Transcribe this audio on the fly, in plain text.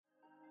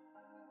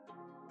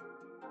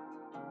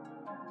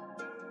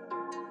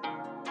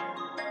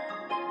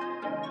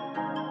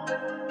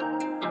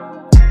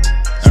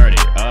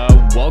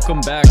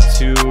welcome back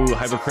to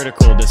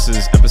Hypercritical. This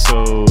is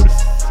episode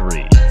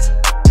 3,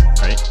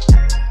 right?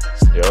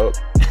 Yup.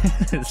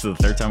 This is the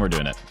third time we're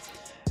doing it.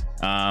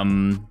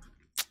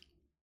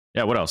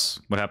 Yeah, what else?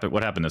 What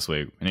happened this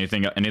week?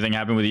 Anything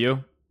happened with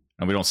you?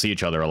 And we don't see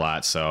each other a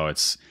lot, so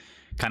it's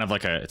kind of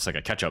like a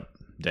catch-up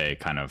day,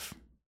 kind of.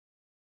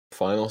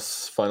 Final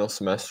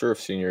semester of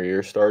senior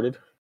year started.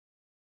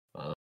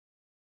 I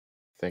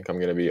think I'm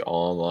gonna be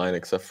online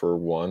except for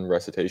one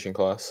recitation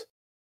class.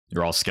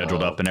 You're all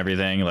scheduled up and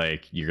everything.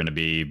 Like you're gonna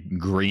be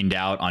greened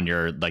out on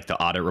your the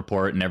audit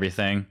report and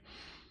everything.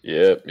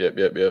 Yep.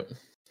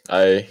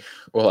 I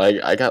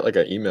got like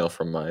an email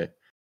from my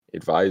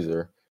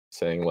advisor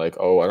saying like,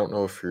 oh, I don't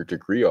know if your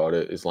degree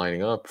audit is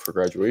lining up for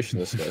graduation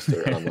this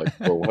semester. And I'm like,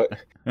 for what?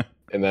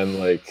 And then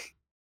like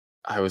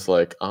I was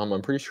like,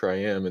 I'm pretty sure I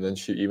am. And then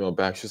she emailed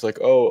back. She's like,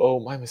 oh,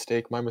 my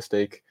mistake.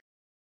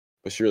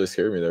 But she really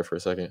scared me there for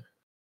a second.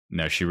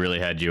 No, she really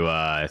had you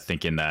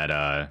thinking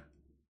that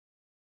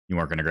you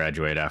weren't going to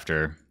graduate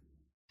after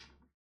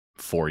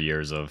 4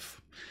 years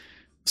of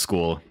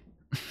school.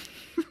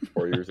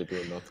 4 years of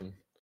doing nothing.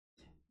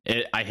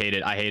 I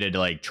hated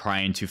like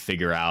trying to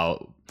figure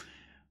out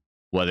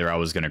whether I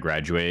was going to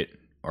graduate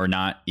or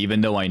not, even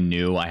though I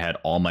knew I had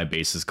all my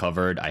bases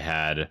covered. I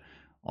had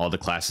all the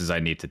classes I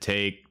need to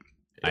take.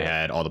 Yeah. I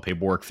had all the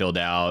paperwork filled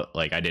out.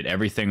 Like I did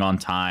everything on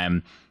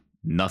time.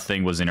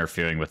 Nothing was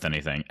interfering with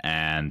anything.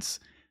 And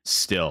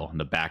still in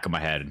the back of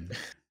my head,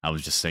 I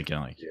was just thinking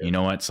like, you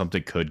know what?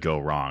 Something could go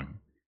wrong.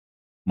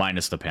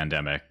 Minus the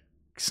pandemic,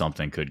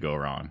 something could go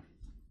wrong.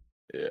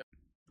 Yeah.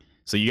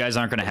 So you guys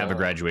aren't going to have a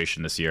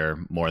graduation this year,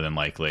 more than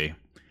likely.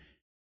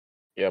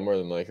 Yeah, more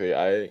than likely.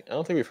 I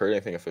don't think we've heard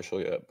anything official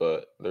yet,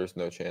 but there's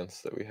no chance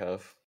that we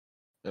have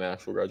an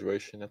actual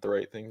graduation if the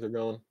right things are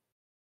going.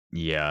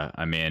 Yeah,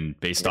 I mean,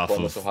 based off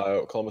Columbus, of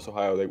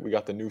Ohio, we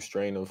got the new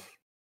strain of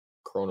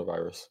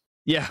coronavirus.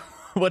 Yeah,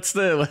 what's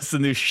the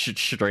new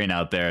strain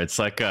out there? It's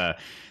like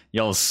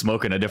y'all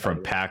smoking a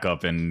different pack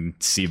up in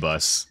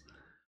C-Bus.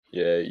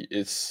 Yeah,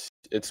 it's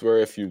where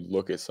if you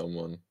look at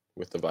someone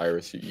with the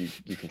virus, you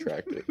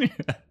contract it.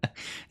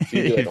 So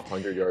you get like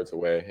 100 yards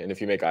away, and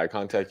if you make eye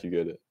contact, you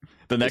get it.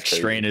 The next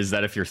strain is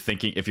that if you're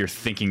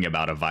thinking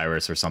about a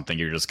virus or something,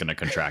 you're just gonna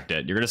contract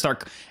it. You're gonna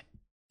start.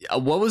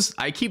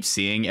 I keep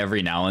seeing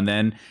every now and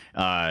then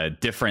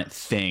different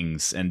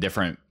things and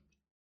different,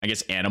 I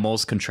guess,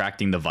 animals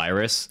contracting the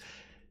virus.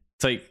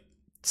 It's like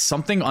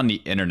something on the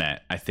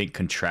internet, I think,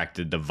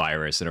 contracted the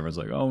virus, and everyone's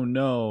like, "Oh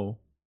no,"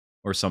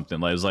 or something.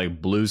 Like it was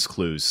like Blue's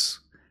Clues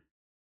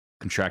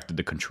contracted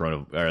the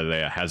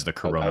has the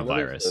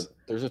coronavirus.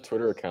 There's a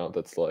Twitter account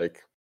that's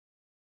like,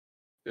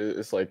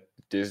 it's like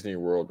Disney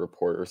World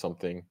Report or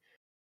something,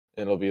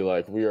 and it'll be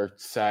like, we are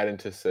saddened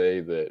to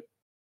say that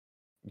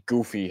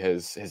Goofy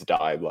has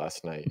died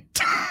last night.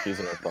 He's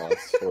in our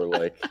thoughts. Or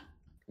like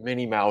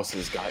Minnie Mouse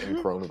has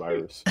gotten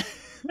coronavirus.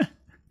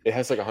 It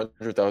has like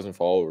 100,000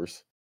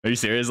 followers. Are you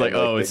serious? Like,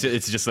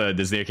 it's just a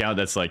Disney account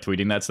that's like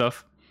tweeting that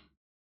stuff?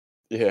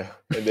 Yeah,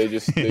 and they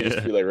just be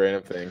like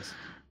random things.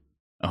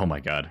 Oh my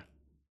god.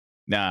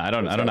 Nah, I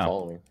don't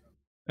know.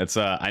 It's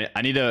I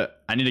need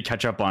to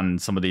catch up on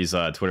some of these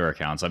Twitter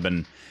accounts. I've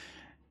been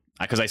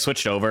because I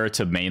switched over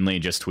to mainly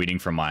just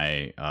tweeting from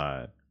my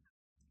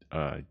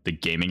the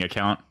gaming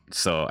account,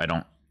 so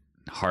I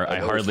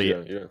hardly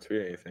you don't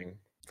tweet anything.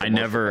 I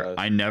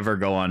never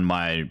go on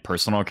my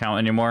personal account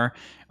anymore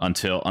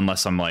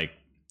unless I'm like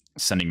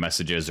sending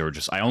messages or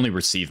just I only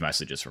receive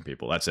messages from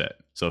people. That's it.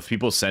 So if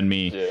people send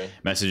me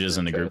messages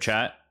in the group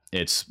chat,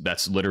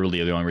 that's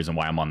literally the only reason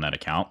why I'm on that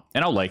account.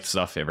 And I'll like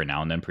stuff every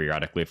now and then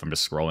periodically if I'm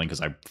just scrolling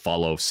because I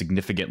follow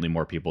significantly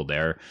more people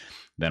there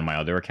than my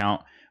other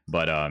account.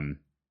 But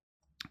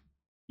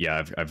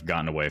yeah, I've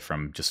gotten away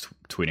from just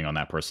tweeting on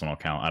that personal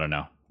account. I don't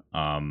know.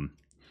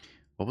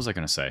 What was I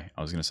going to say?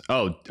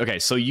 Oh, okay.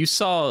 So you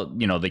saw,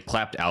 they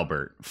clapped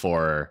Albert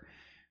for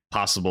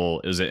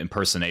possible, it was an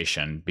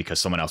impersonation because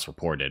someone else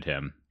reported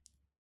him,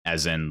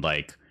 as in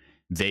like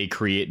they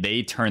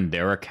turned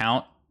their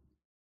account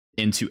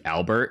into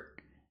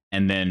Albert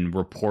and then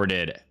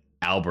reported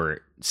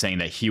Albert saying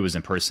that he was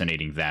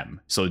impersonating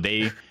them. So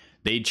they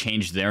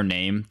changed their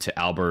name to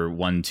Albert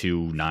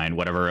 129,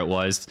 whatever it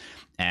was.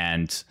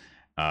 And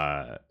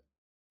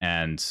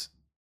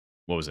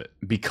what was it?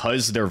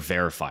 Because they're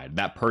verified,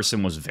 that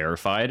person was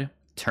verified,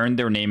 turned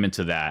their name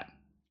into that,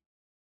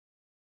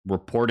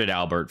 reported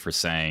Albert for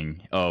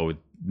saying, oh,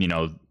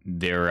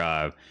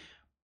 they're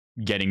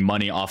getting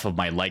money off of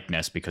my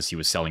likeness because he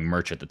was selling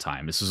merch at the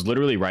time. This was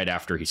literally right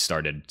after he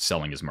started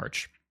selling his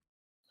merch.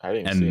 I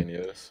didn't see any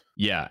of this.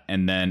 Yeah,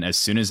 and then as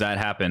soon as that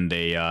happened,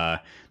 they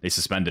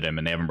suspended him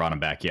and they haven't brought him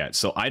back yet.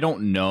 So I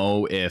don't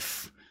know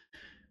if,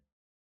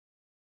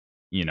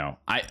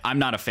 I'm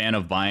not a fan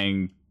of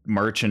buying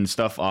merch and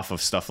stuff off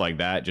of stuff like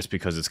that just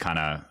because it's kind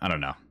of, I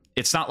don't know.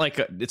 It's not like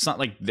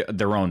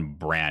their own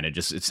brand.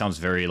 It sounds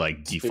very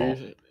like default.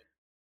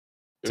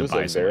 It was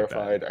a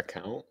verified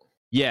account.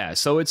 Yeah,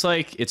 so it's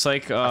like I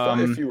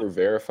thought if you were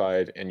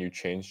verified and you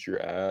changed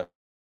your ad.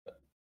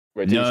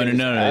 Wait, no, they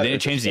didn't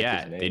change the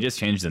ad. They just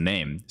changed the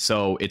name.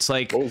 So it's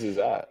like, what was his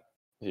ad?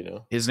 You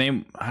know, his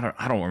name, I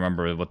don't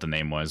remember what the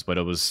name was, but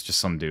it was just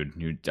some dude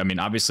who, I mean,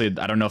 obviously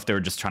I don't know if they were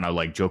just trying to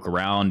like joke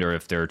around or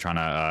if they were trying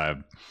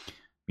to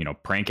you know,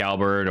 prank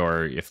Albert,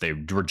 or if they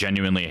were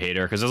genuinely a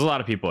hater, because there's a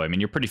lot of people. I mean,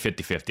 you're pretty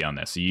 50-50 on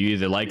this. You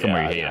either like him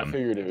or you hate him. I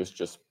figured it was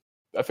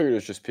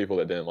just people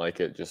that didn't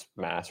like it, just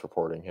mass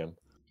reporting him.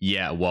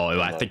 Yeah,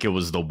 well, I think it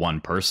was the one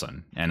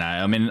person, and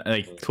I mean,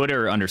 like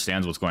Twitter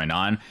understands what's going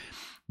on.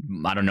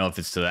 I don't know if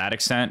it's to that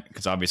extent,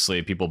 because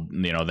obviously people,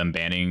 you know, them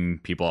banning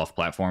people off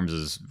platforms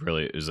is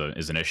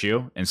an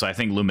issue, and so I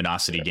think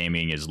Luminosity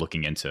Gaming is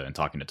looking into and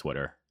talking to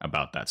Twitter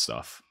about that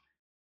stuff.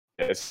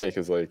 Yeah, it's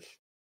because like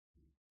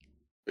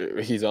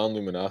he's on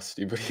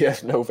Luminosity, but he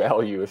has no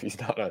value if he's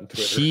not on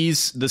Twitter.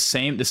 He's the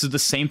same. This is the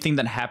same thing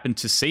that happened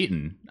to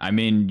Satan. I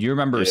mean, you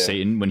remember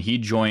Satan when he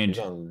joined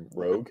on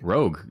Rogue?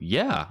 Rogue,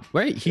 yeah,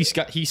 right.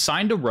 He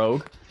signed a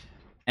Rogue,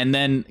 and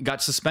then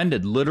got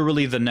suspended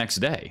literally the next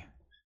day.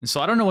 And so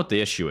I don't know what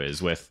the issue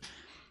is with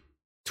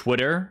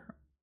Twitter.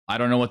 I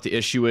don't know what the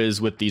issue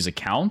is with these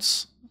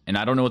accounts, and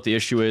I don't know what the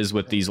issue is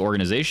with these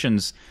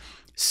organizations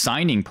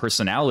signing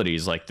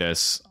personalities like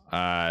this.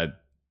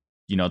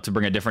 You know, to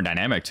bring a different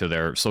dynamic to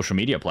their social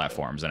media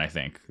platforms and I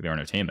think their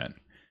entertainment.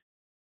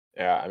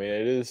 Yeah, I mean,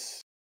 it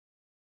is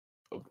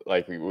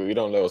like we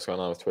don't know what's going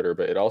on with Twitter,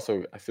 but it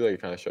also, I feel like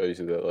it kind of shows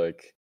you that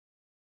like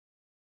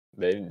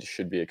they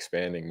should be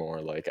expanding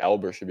more. Like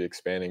Albert should be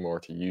expanding more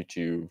to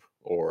YouTube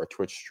or a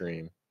Twitch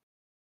stream,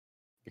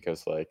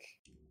 because like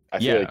I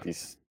feel like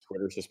these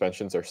Twitter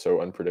suspensions are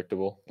so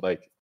unpredictable.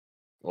 Like,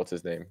 what's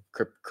his name?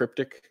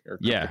 Cryptic or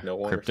Cryptic No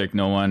One? Cryptic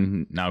No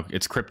One. Now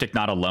it's Cryptic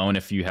Not Alone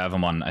if you have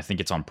him on. I think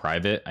it's on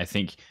private. I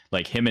think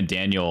like him and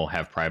Daniel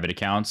have private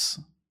accounts,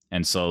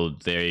 and so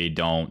they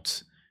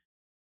don't.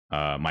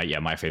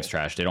 My fave's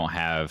trash. They don't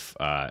have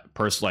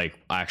like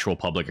actual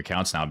public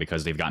accounts now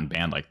because they've gotten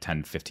banned like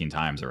 10, 15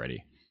 times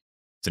already.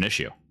 It's an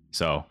issue.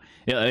 So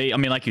yeah, I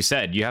mean, like you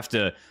said, you have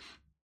to,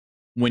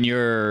 when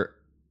you're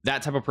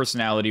that type of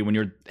personality, when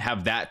you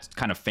have that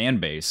kind of fan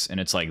base and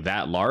it's like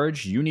that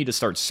large, you need to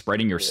start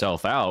spreading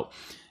yourself out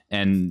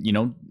and, you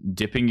know,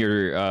 dipping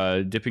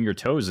your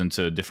toes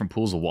into different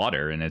pools of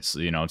water. And it's,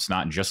 you know, it's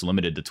not just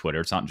limited to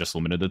Twitter. It's not just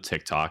limited to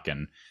TikTok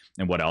and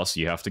what else.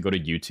 You have to go to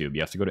YouTube.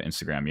 You have to go to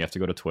Instagram. You have to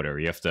go to Twitter.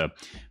 You have to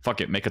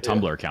make a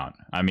Tumblr account.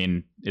 I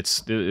mean,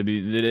 it's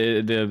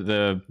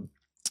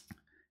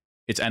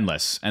it's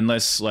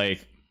endless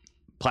like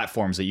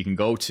platforms that you can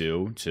go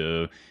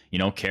to, you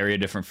know, carry a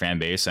different fan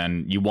base,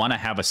 and you want to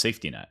have a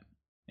safety net.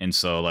 And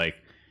so like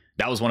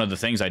that was one of the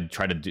things I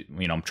try to do,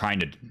 you know, I'm trying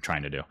to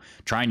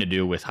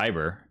do with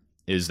Hyber,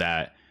 is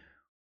that,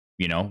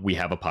 you know, we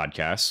have a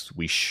podcast,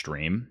 we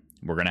stream,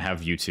 we're going to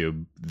have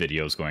YouTube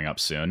videos going up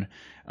soon.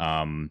 We're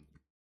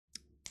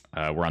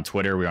on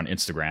Twitter, we're on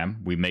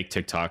Instagram, we make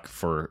TikTok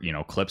for, you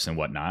know, clips and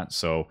whatnot.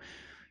 So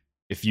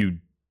if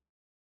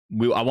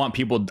I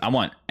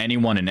want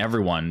anyone and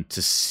everyone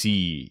to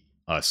see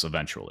us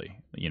eventually.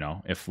 You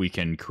know, if we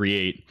can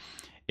create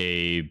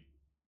a,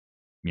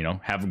 you know,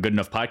 have a good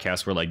enough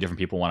podcast where like different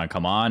people want to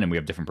come on and we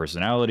have different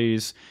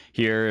personalities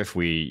here. If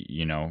we,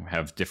 you know,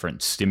 have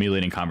different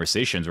stimulating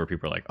conversations where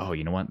people are like, oh,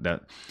 you know what,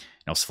 that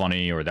was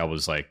funny, or that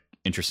was like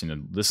interesting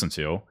to listen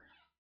to.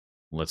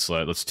 Let's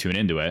tune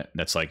into it.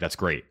 That's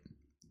great.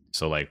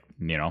 So like,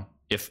 you know,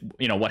 if,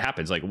 you know, what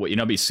happens, like, you know,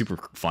 it'd be super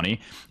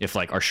funny if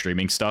like our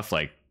streaming stuff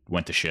like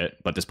went to shit,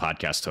 but this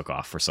podcast took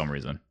off for some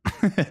reason.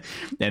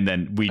 And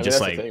then we just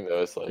like, the thing,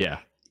 though, it's like, yeah,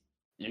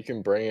 you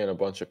can bring in a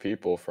bunch of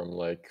people from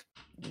like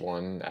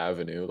one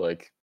avenue.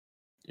 Like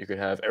you could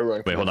have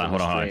everyone. Wait, hold on. Wait,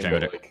 hold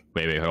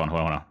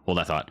on. Hold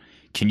that thought.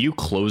 Can you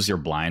close your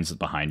blinds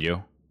behind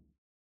you?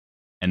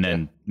 And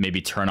then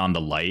maybe turn on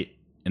the light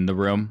in the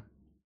room?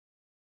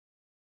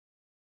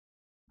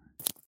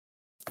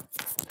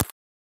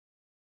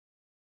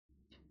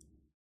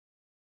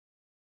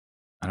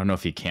 I don't know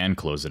if he can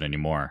close it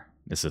anymore.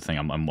 This is the thing.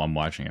 I'm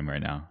watching him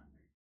right now.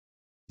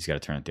 He's got to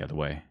turn it the other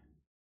way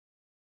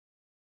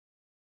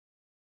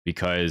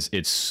because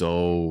it's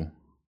so.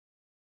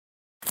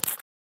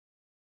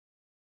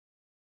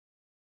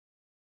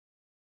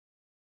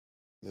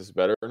 Is this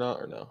better or not,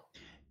 or no?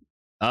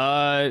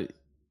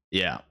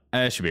 Yeah,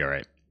 it should be all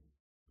right.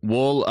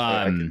 We'll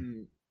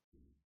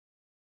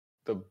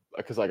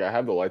because like I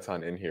have the lights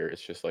on in here.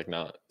 It's just like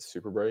not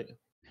super bright.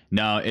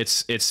 No,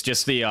 it's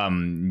just the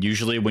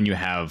usually when you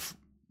have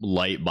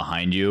light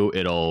behind you,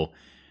 it'll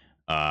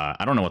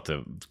I don't know what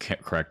the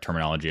correct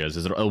terminology is.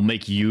 It'll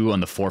make you on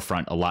the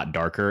forefront a lot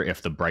darker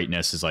if the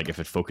brightness is like, if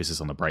it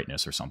focuses on the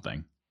brightness or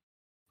something.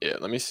 Yeah,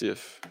 let me see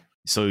if.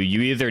 So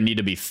you either need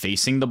to be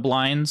facing the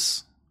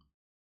blinds,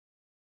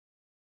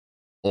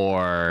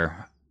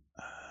 or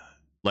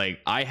like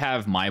I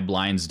have my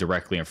blinds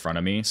directly in front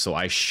of me, so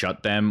I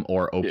shut them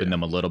or open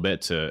them a little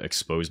bit to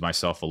expose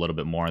myself a little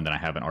bit more, and then I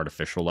have an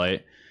artificial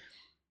light.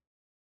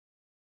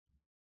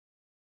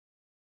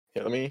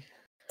 Yeah, let me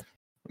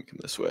come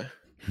this way.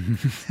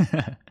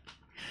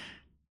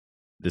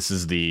 This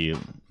is the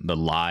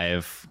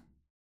live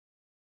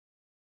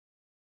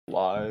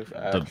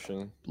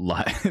action,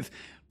 live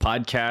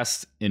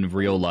Podcast in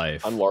real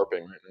life. I'm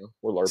LARPing right now.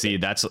 We're LARPing. See,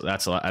 that's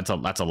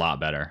a lot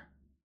better.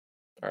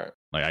 All right.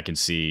 Like I can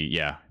see,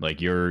 yeah, like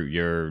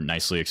you're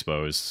nicely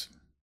exposed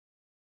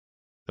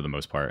for the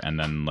most part, and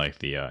then like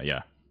the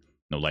yeah,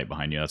 no light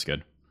behind you. That's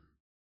good.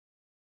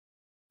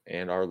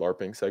 And our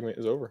LARPing segment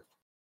is over.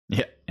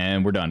 Yeah,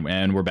 and we're done,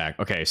 and we're back.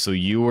 Okay, so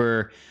you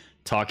were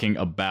talking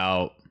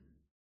about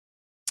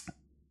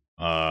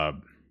I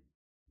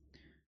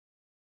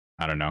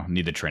don't know,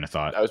 need the train of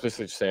thought. I was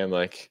basically just saying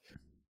like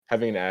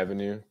having an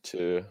avenue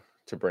to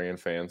bring in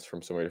fans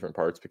from so many different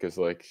parts, because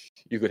like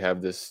you could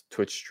have this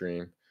Twitch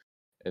stream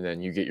and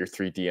then you get your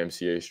 3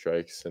 DMCA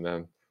strikes, and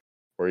then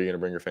where are you going to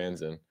bring your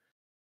fans in?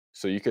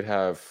 So you could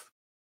have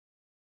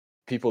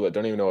people that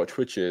don't even know what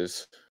Twitch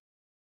is,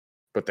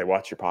 but they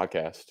watch your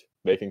podcast.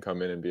 They can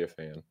come in and be a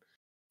fan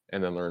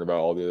and then learn about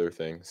all the other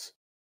things.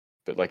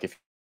 But like if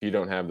you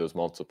don't have those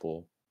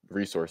multiple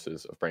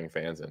resources of bringing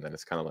fans in, then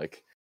it's kind of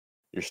like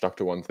you're stuck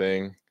to one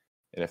thing.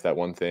 And if that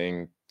one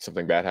thing,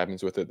 something bad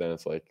happens with it, then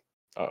it's like,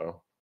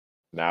 uh-oh.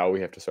 Now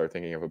we have to start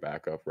thinking of a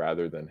backup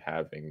rather than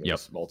having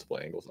those multiple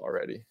angles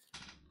already.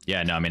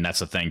 Yeah, no, I mean, that's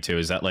the thing too,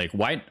 is that like,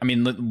 why, I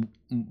mean,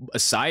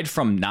 aside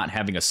from not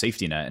having a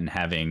safety net and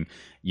having,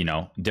 you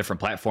know, different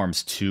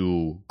platforms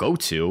to go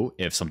to,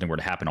 if something were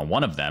to happen on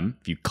one of them,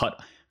 if you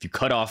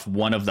cut off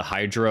one of the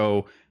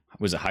Hydra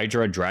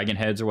dragon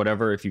heads or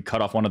whatever, if you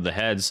cut off one of the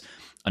heads,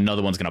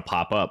 another one's going to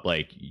pop up,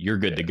 like you're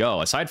good to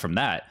go. Aside from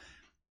that,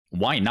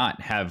 why not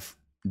have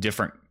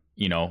different,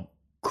 you know,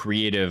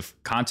 creative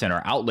content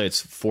or outlets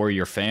for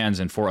your fans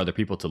and for other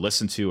people to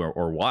listen to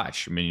or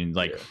watch? I mean,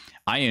 like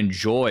I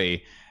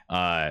enjoy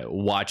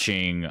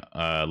watching,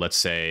 let's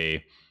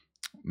say,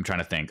 I'm trying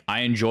to think.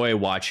 I enjoy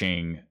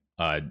watching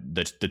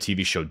the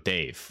TV show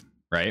Dave,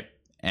 right?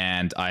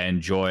 And I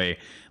enjoy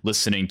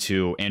listening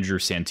to Andrew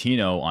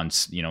Santino on,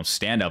 you know,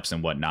 stand-ups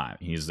and whatnot.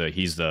 He's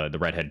the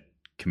redhead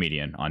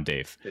comedian on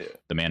Dave,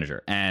 the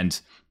manager.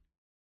 And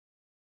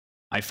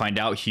I find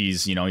out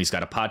he's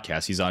got a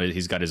podcast.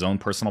 He's got his own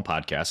personal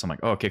podcast. I'm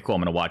like, oh, okay, cool.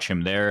 I'm going to watch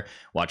him there,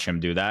 watch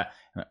him do that.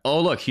 Oh,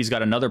 look, he's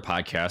got another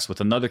podcast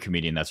with another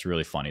comedian that's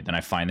really funny. Then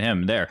I find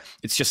him there.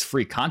 It's just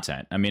free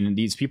content. I mean,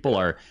 these people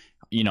are,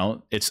 you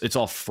know, it's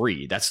all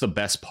free. That's the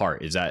best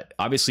part, is that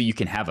obviously you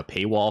can have a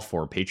paywall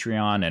for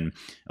Patreon and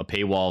a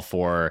paywall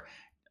for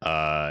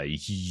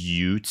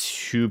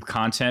YouTube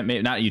content,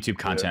 maybe not YouTube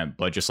content,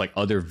 but just like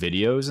other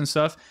videos and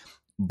stuff.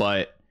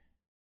 But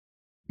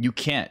you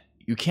can't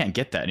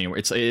get that anywhere.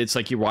 It's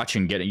like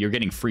you're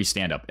getting free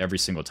stand-up every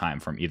single time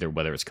from either,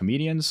 whether it's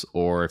comedians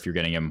or if you're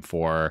getting them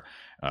from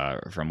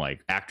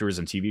like actors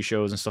and TV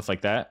shows and stuff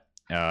like that.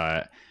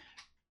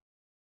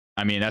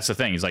 I mean, that's the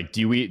thing. Is like,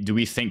 do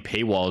we think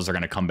paywalls are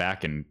going to come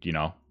back and, you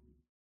know,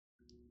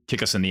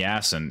 kick us in the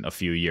ass in a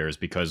few years?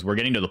 Because we're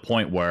getting to the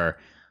point where,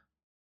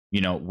 you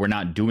know, we're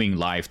not doing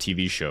live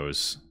TV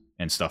shows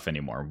and stuff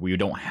anymore. We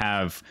don't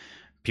have,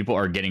 people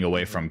are getting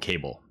away from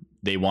cable.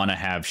 They want to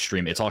have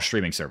it's all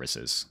streaming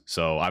services.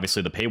 So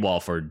obviously the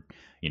paywall for,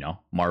 you know,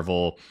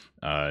 Marvel,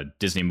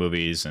 Disney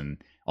movies and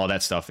all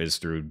that stuff is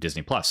through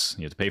Disney Plus.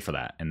 You have to pay for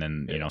that. And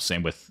then, you know,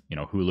 same with, you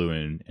know,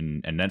 Hulu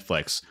and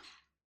Netflix.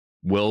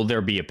 Will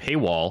there be a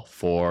paywall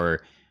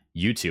for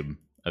YouTube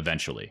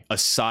eventually,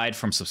 aside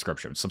from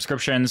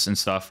subscriptions and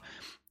stuff?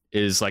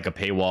 Is like a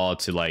paywall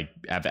to like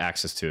have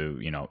access to,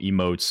 you know,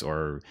 emotes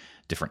or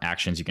different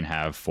actions you can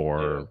have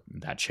for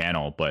that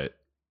channel. But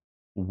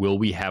will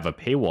we have a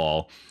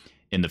paywall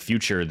in the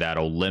future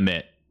that'll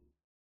limit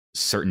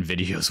certain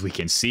videos we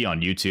can see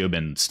on YouTube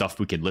and stuff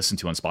we could listen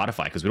to on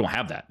Spotify? Because we don't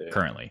have that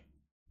currently.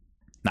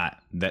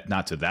 Not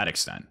to that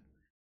extent.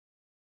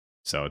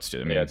 So it's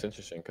just, I mean, it's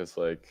interesting because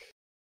like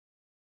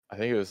I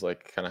think it was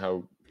like kind of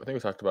how I think we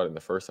talked about it in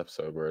the first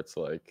episode, where it's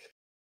like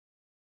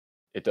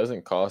it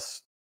doesn't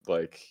cost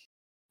like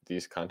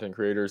these content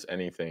creators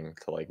anything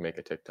to like make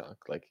a TikTok.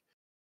 Like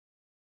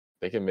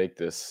they can make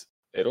this.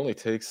 It only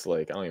takes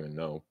like, I don't even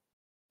know,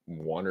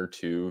 1 or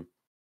 2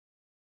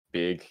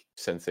 big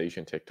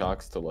sensation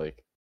TikToks to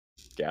like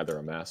gather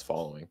a mass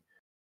following.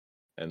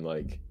 And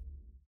like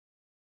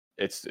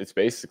it's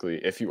basically,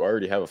 if you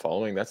already have a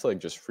following, that's like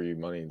just free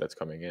money that's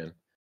coming in.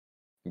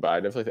 But I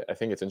definitely I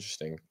think it's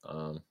interesting.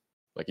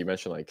 Like you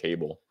mentioned, like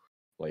cable.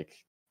 Like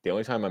the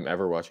only time I'm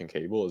ever watching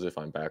cable is if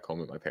I'm back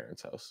home at my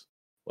parents' house.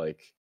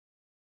 Like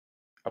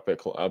up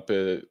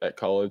at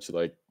college,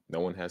 like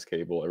no one has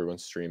cable.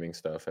 Everyone's streaming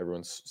stuff.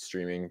 Everyone's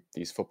streaming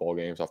these football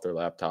games off their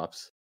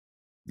laptops.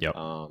 Yep.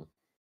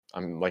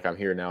 I'm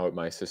here now at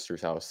my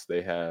sister's house.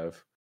 They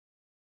have,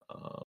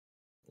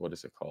 what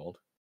is it called?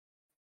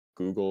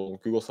 Google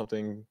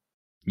something.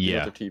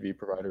 Yeah. What their TV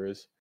provider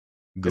is.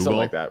 Google, something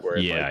like that. Where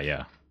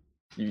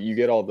you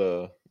get all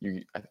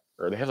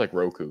or they have like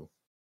Roku.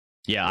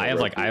 Yeah,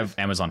 I have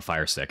Amazon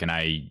Fire Stick, and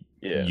I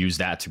use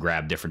that to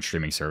grab different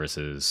streaming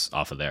services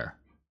off of there.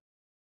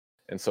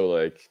 And so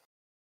like,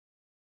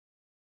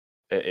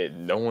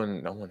 no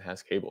one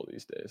has cable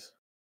these days.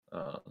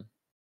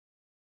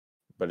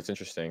 But it's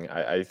interesting.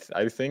 I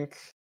think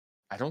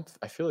I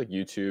feel like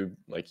YouTube,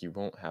 like you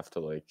won't have to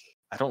like,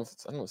 I don't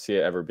see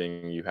it ever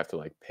being you have to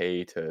like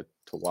pay to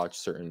watch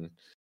certain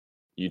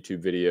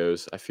YouTube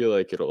videos, I feel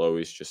like it'll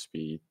always just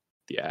be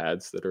the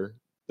ads that are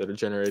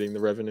generating the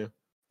revenue.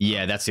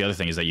 Yeah, that's the other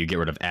thing, is that you get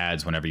rid of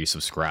ads whenever you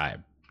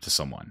subscribe to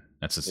someone.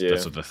 That's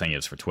what the thing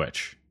is for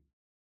Twitch.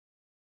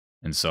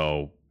 And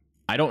so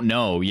I don't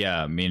know.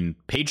 Yeah, I mean,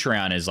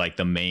 Patreon is like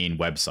the main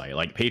website.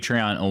 Like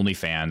Patreon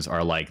OnlyFans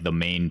are like the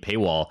main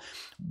paywall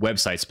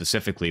website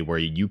specifically, where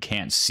you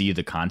can't see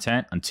the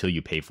content until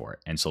you pay for it.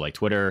 And so like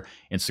Twitter,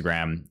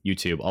 Instagram,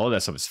 YouTube, all of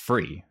that stuff is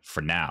free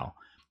for now.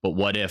 But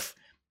what if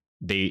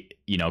they,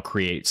 you know,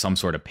 create some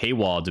sort of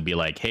paywall to be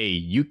like, hey,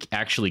 you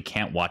actually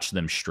can't watch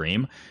them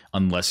stream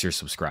unless you're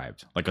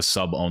subscribed, like a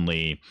sub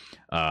only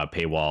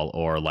paywall,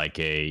 or like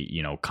a,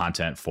 you know,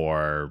 content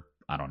for,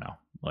 I don't know,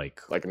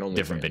 like an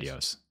different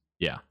videos.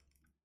 Yeah.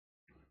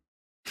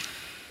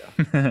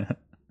 I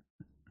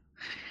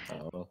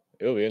don't know.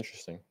 It'll be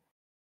interesting.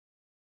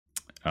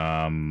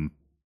 What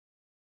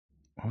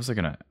was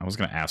I was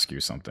gonna ask you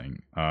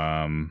something.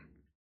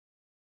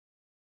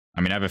 I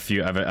mean, I have a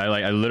few.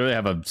 I literally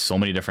have so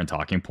many different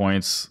talking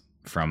points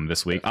from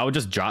this week. I would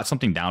just jot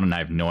something down, and I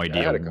have no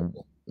idea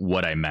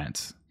what I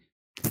meant.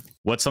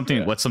 What's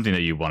something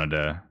that you wanted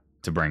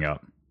to bring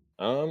up?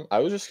 I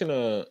was just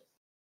gonna.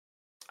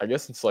 I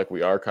guess it's like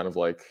we are kind of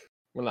like,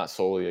 we're not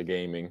solely a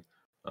gaming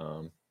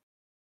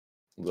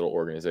little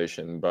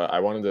organization, but I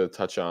wanted to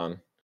touch on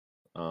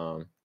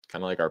kind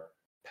of like our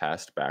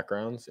past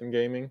backgrounds in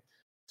gaming.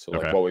 So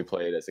like what we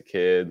played as a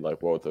kid,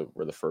 like what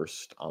were the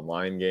first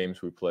online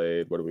games we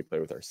played, what did we play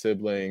with our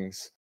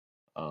siblings,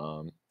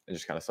 and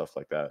just kind of stuff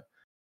like that.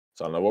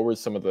 So I don't know, what were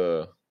some of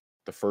the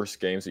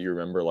first games that you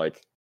remember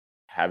like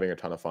having a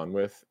ton of fun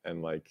with,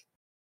 and like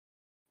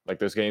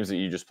those games that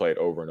you just played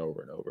over and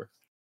over and over?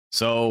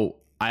 So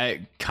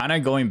I kind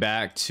of going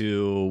back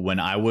to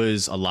when I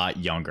was a lot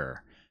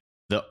younger.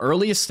 The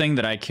earliest thing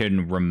that I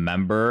can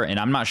remember, and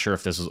I'm not sure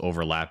if this was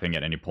overlapping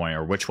at any point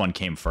or which one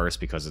came first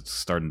because it's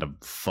starting to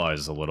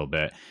fuzz a little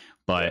bit,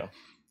 but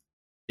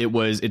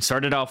it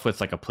started off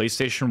with like a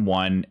PlayStation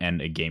 1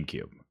 and a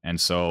GameCube. And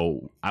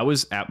so I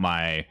was at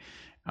my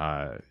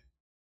aunt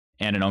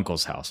and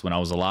uncle's house when I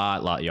was a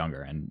lot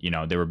younger, and you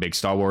know, they were big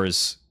Star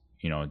Wars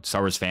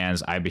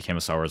fans. I became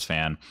a Star Wars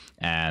fan,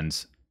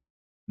 and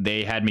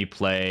they had me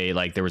play,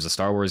 like, there was a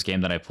Star Wars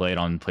game that I played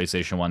on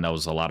PlayStation 1 that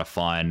was a lot of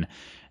fun.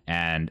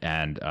 And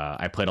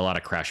I played a lot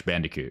of Crash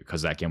Bandicoot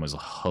because that game was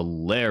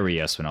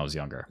hilarious when I was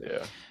younger.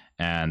 Yeah.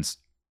 And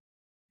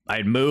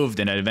I'd moved,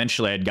 and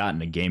eventually I had gotten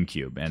a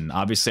GameCube. And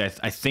obviously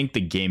I think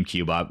the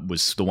GameCube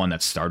was the one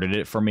that started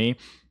it for me,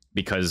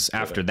 because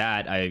after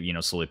that I, you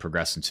know, slowly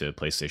progressed into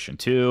PlayStation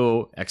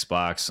 2,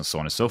 Xbox, and so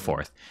on and so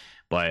forth.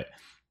 But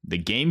the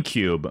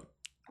GameCube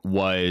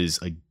was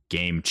a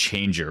game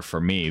changer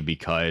for me,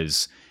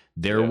 because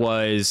there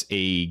was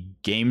a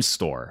game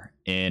store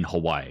in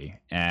Hawaii,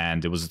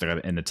 and it was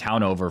in the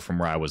town over from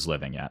where I was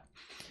living at.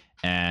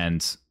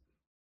 And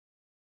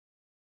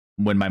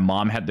when my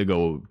mom had to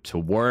go to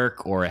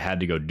work or had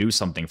to go do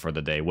something for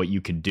the day, what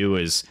you could do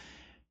is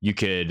you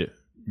could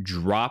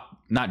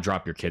not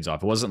drop your kids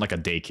off. It wasn't like a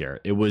daycare.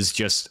 It was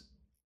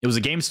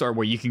a game store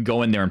where you can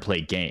go in there and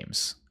play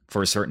games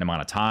for a certain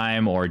amount of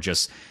time, or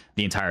just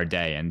the entire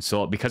day. And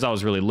so because I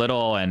was really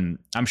little, and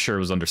I'm sure it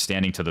was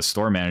understanding to the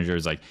store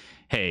managers, like,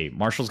 hey,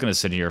 Marshall's going to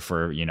sit here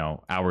for, you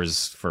know,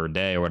 hours for a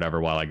day or whatever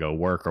while I go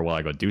work or while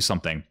I go do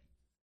something.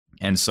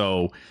 And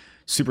so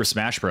Super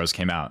Smash Bros.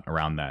 Came out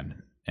around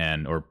then,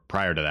 or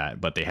prior to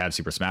that, but they had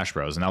Super Smash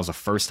Bros. And that was the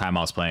first time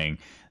I was playing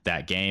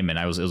that game. And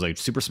it was like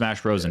Super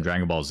Smash Bros. And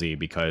Dragon Ball Z,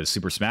 because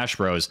Super Smash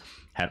Bros.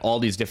 Had all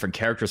these different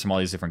characters from all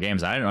these different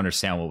games. I didn't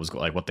understand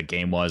what the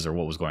game was or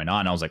what was going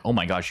on. I was like, oh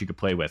my gosh, you could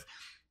play with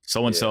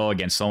so-and-so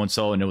against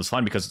so-and-so. And it was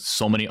fun because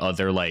so many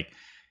other, like,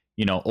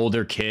 you know,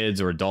 older kids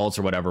or adults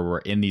or whatever were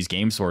in these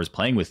game stores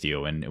playing with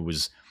you. And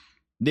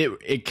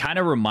it kind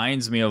of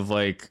reminds me of,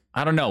 like,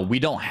 I don't know, we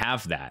don't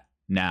have that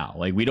now.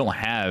 Like, we don't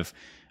have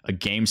a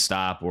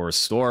GameStop or a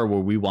store where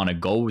we want to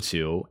go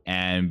to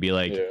and be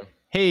like,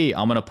 hey,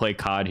 I'm going to play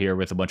COD here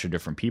with a bunch of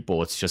different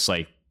people. It's just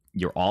like,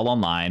 you're all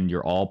online,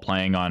 you're all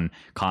playing on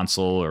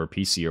console or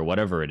PC or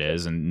whatever it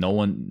is, and no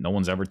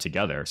one's ever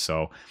together.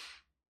 So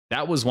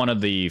that was one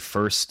of the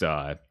first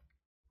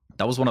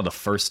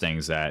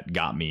things that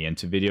got me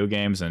into video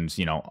games, and,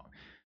 you know,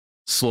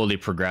 slowly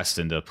progressed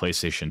into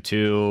PlayStation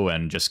 2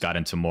 and just got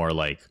into more,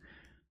 like,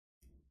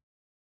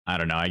 I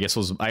don't know, I guess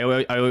I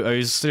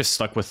was just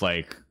stuck with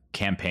like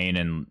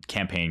campaign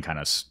kind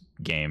of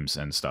games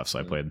and stuff. So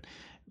I played a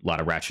lot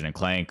of Ratchet and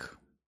Clank,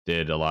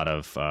 did a lot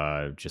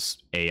of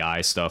just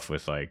AI stuff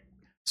with like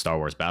Star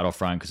Wars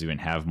Battlefront, because we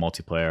didn't have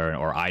multiplayer,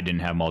 or I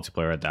didn't have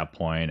multiplayer at that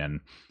point. And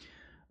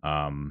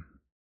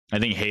I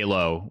think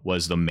Halo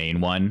was the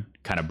main one,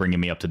 kind of bringing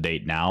me up to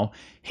date now.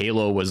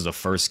 Halo was the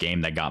first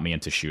game that got me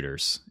into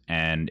shooters,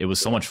 and it was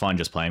so much fun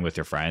just playing with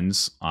your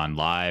friends on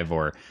live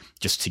or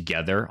just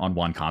together on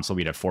one console.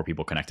 We'd have 4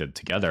 people connected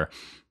together,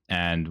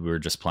 and we were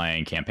just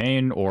playing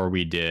campaign, or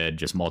we did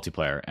just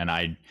multiplayer. And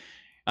I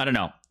don't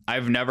know,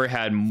 I've never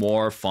had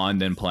more fun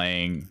than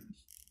playing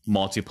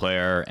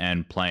multiplayer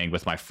and playing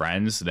with my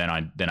friends than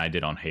I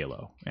did on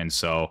Halo. And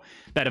so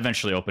that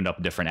eventually opened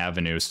up different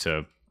avenues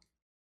to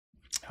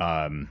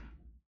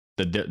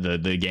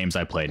the games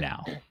I play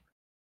now.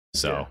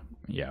 So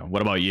yeah.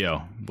 What about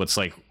you? What's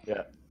like?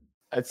 Yeah,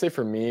 I'd say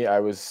for me, I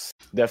was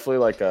definitely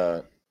like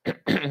a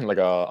like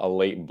a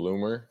late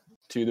bloomer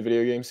to the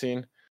video game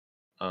scene.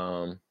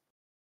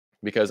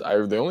 Because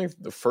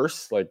the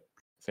first like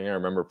thing I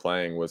remember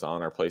playing was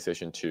on our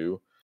PlayStation 2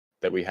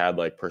 that we had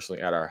like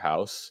personally at our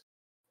house.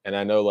 And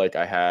I know like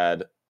I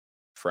had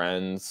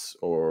friends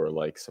or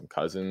like some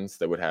cousins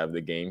that would have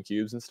the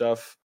GameCubes and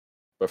stuff.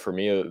 But for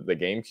me, the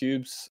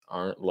GameCubes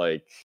aren't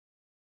like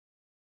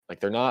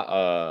they're not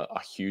a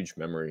huge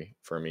memory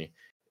for me.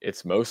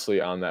 It's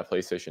mostly on that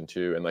PlayStation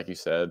 2. And like you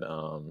said,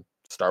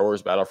 Star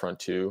Wars Battlefront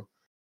 2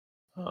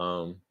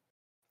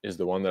 is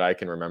the one that I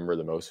can remember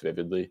the most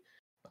vividly.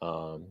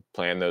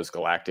 Playing those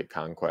galactic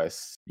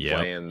conquests,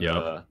 playing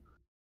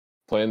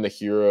the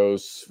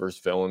heroes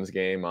versus villains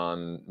game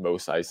on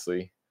Mos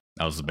Eisley.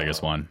 That was the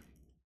biggest one.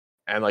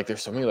 And like,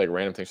 there's so many like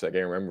random things that I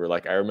can remember.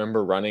 Like, I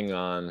remember running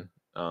on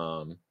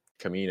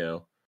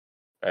Camino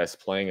as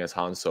playing as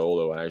Han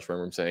Solo, and I just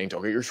remember him saying,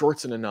 "Don't get your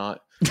shorts in a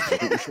knot.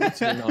 Don't get your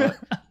shorts in a knot."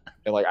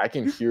 And like, I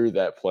can hear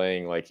that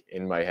playing like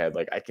in my head.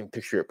 Like, I can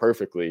picture it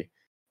perfectly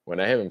when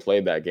I haven't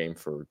played that game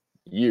for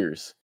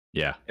years.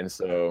 Yeah. And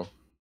so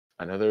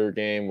another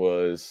game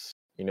was,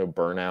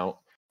 Burnout,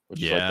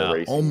 which is like the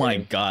racing Oh my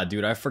game. god,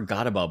 dude, I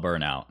forgot about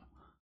Burnout.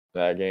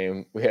 That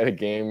game. We had a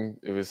game,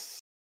 it was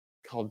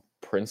called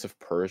Prince of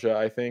Persia,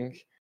 I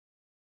think.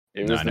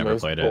 It was the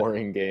most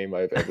boring game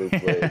I've ever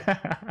played.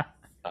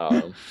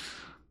 But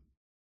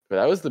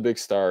that was the big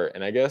start.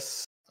 And I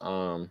guess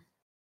I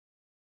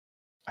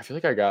feel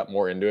like I got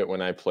more into it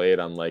when I played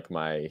on like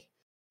my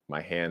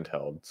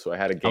handheld. So I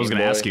had a Game Boy. I was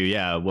going to ask you,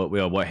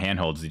 what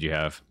handholds did you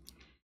have?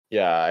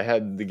 Yeah, I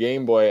had the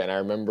Game Boy, and I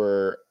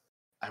remember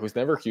I was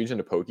never huge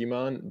into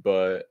Pokemon,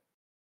 but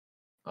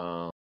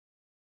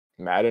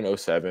Madden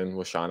 07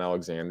 with Sean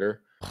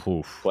Alexander.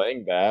 Oof.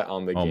 Playing that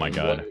on the Game my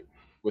god Boy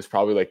was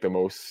probably like the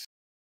most.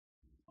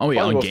 Oh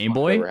yeah, on Game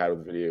Boy. I've ever had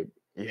with video.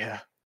 Yeah.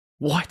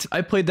 What?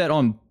 I played that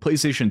on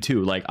PlayStation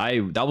 2. Like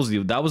that was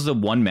the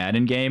one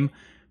Madden game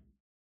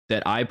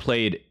that I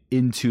played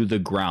into the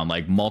ground,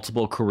 like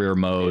multiple career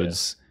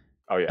modes.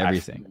 Yeah. Oh yeah,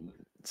 everything.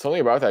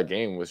 Something about that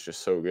game was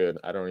just so good.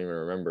 I don't even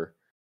remember,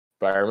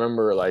 but I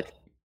remember like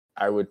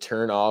I would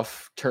turn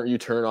off the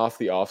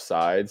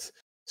offsides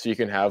so you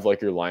can have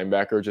like your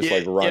linebacker just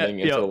like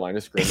running into the line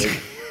of scrimmage,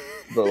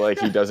 but like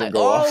he doesn't go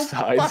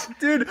offsides. Fuck,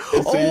 dude!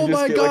 So oh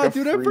my god, like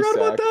dude! I forgot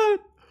about that.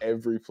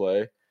 Every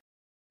play.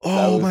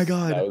 My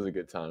god, that was a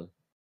good time.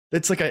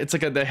 It's like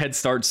the head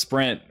start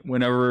sprint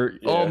whenever.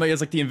 Yeah. Oh my, it's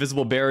like the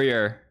invisible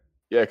barrier.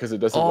 Yeah, because it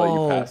doesn't let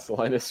you pass the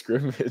line of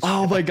scrimmage.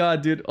 Oh my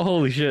god, dude!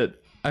 Holy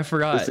shit! I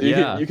forgot. So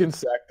you can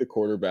sack the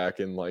quarterback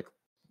in like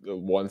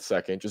 1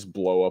 second, just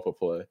blow up a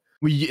play.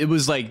 It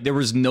was like there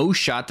was no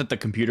shot that the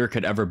computer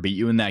could ever beat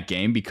you in that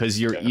game because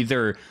you're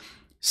either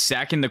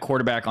sacking the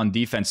quarterback on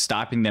defense,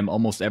 stopping them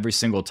almost every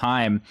single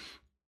time,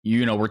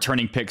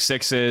 returning pick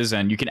sixes,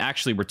 and you can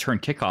actually return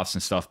kickoffs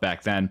and stuff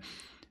back then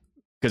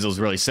because it was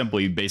really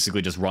simple. You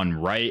basically just run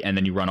right and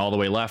then you run all the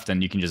way left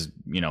and you can just,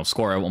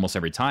 score almost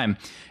every time.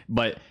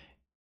 But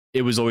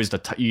it was always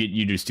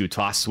you just do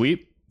toss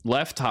sweep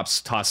left,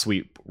 toss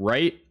sweep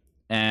right,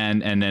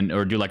 and then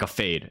or do like a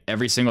fade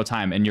every single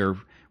time, and your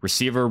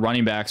receiver,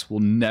 running backs will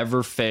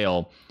never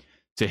fail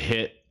to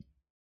hit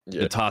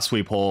the toss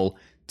sweep hole,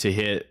 to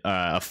hit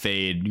a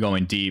fade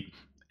going deep,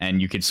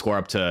 and you could score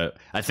up to,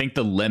 I think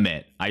the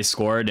limit I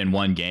scored in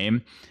one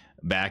game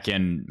back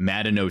in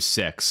Madden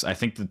 06, I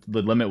think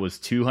the limit was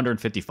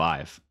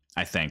 255,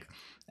 I think,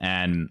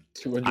 and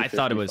I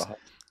thought it was.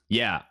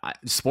 Yeah,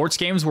 sports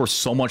games were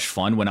so much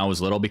fun when I was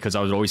little because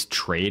I would always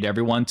trade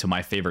everyone to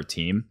my favorite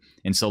team.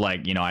 And so,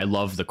 like, I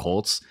love the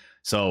Colts.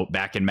 So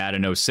back in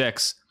Madden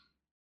 06,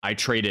 I had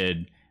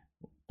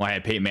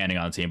Peyton Manning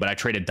on the team, but I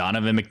traded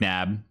Donovan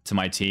McNabb to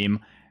my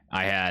team.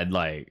 I had,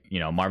 like,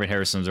 Marvin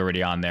Harrison's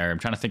already on there. I'm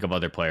trying to think of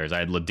other players. I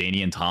had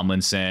LaDainian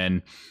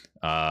Tomlinson.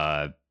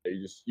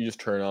 You just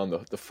turn on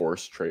the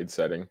forced trade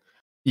setting.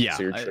 Yeah.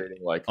 So you're trading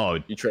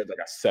you trade like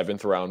a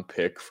 7th round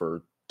pick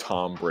for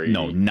Tom Brady.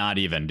 No, not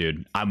even,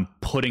 dude. I'm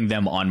putting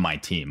them on my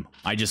team.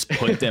 I just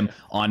put them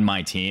on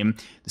my team.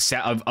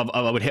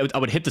 I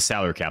would hit the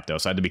salary cap though,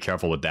 so I had to be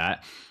careful with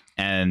that.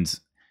 And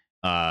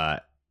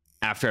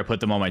after I put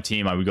them on my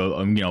team, I would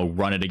go,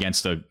 run it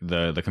against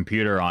the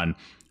computer on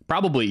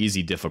probably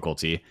easy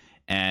difficulty,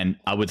 and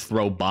I would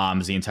throw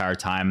bombs the entire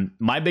time.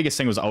 My biggest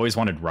thing was I always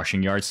wanted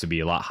rushing yards to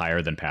be a lot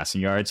higher than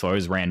passing yards, so I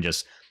always ran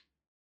just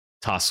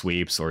toss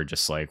sweeps or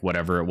just like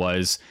whatever it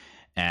was.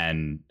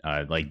 And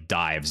like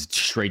dives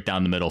straight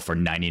down the middle for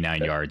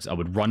 99 yards. I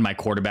would run my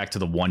quarterback to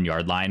the 1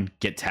 yard line,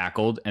 get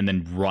tackled, and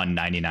then run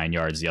 99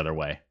 yards the other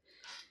way.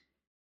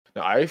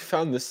 Now, I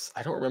found this,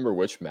 I don't remember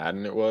which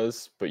Madden it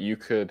was, but you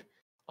could,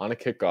 on a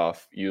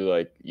kickoff,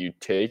 you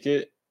take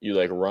it, you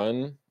like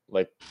run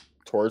like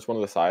towards one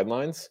of the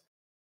sidelines,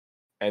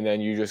 and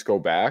then you just go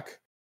back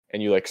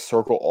and you like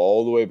circle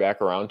all the way back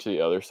around to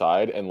the other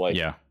side and like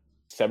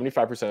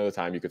 75% of the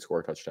time you could score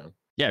a touchdown.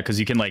 Yeah, because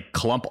you can like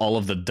clump all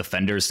of the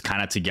defenders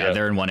kind of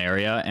together in one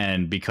area,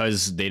 and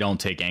because they don't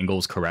take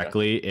angles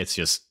correctly, it's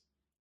just,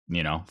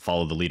 you know,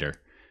 follow the leader.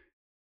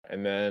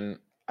 And then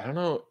I don't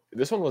know,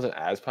 this one wasn't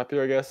as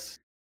popular, I guess.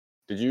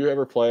 Did you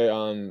ever play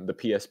on the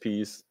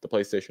PSPs, the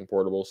PlayStation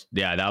Portables?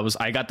 Yeah,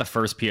 I got the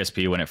first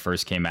PSP when it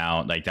first came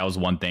out. Like that was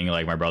one thing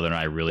like my brother and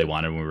I really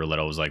wanted when we were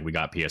little, was like we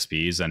got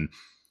PSPs, and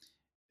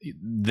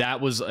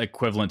that was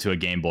equivalent to a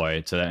Game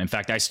Boy. In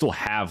fact, I still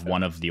have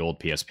one of the old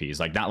PSPs,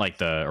 like not like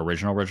the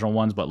original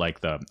ones, but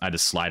like I had a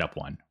slide up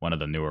one of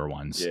the newer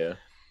ones. Yeah.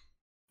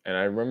 And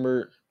I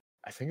remember,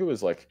 I think it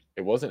was like,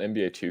 it wasn't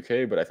NBA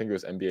 2K, but I think it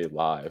was NBA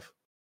Live.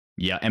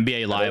 Yeah,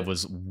 NBA Live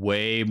was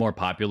way more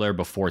popular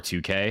before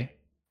 2K.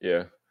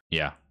 Yeah.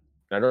 Yeah.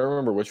 And I don't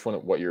remember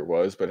what year it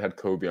was, but it had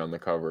Kobe on the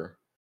cover.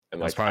 And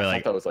like, it was probably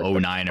like that was like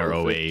 09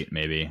 or 08,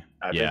 maybe.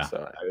 I think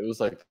so. It was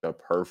like the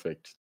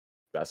perfect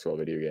basketball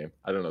video game.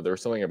 I don't know. There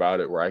was something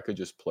about it where I could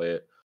just play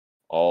it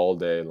all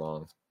day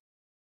long.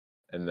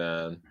 And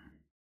then,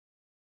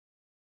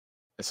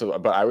 so,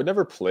 but I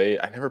never played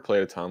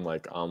a ton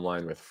like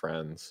online with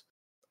friends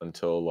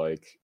until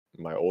like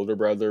my older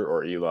brother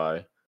or Eli,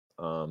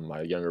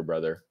 my younger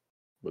brother,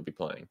 would be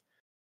playing.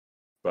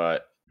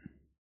 But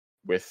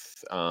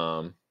with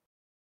I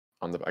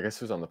guess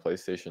it was on the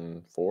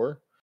PlayStation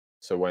 4.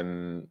 So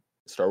when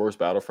Star Wars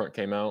Battlefront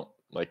came out,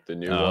 like the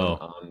new one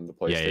on the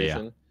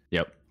PlayStation.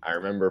 Yep. I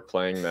remember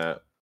playing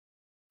that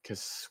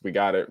because we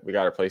got a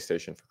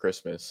PlayStation for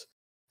Christmas.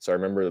 So I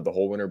remember the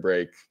whole winter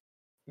break,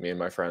 me and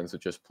my friends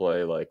would just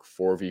play like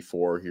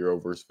 4v4 hero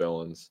versus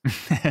villains.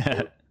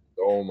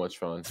 So much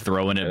fun.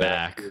 Throwing it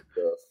back.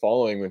 The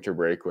following winter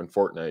break, when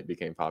Fortnite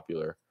became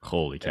popular.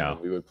 Holy cow.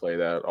 We would play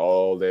that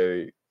all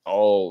day,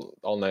 all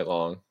night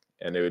long.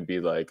 And it would be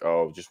like,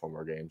 oh, just one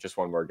more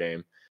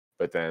game.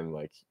 But then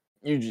like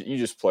you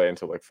just play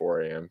until like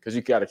 4 a.m. because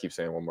you got to keep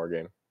saying one more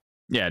game.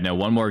 Yeah, no,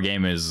 one more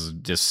game is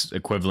just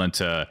equivalent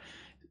to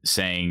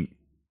saying,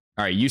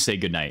 all right, you say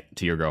goodnight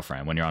to your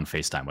girlfriend when you're on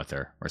FaceTime with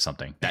her or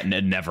something. That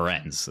never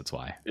ends. That's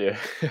why. Yeah.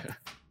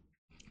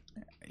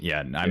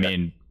 Yeah. I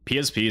mean,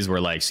 PSPs were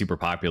like super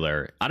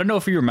popular. I don't know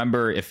if you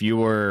remember if you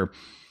were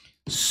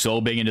so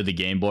big into the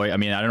Game Boy. I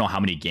mean, I don't know how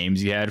many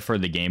games you had for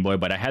the Game Boy,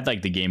 but I had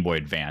like the Game Boy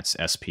Advance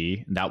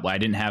SP. That I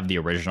didn't have the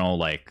original,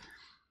 like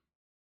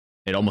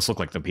it almost looked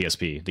like the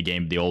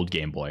PSP, the old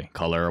Game Boy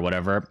Color or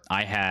whatever.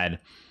 I had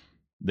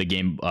the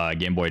Game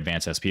Boy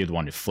Advance SP, the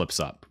one that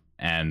flips up.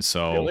 And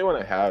so the only one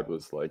I had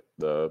was like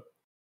the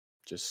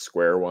just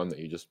square one that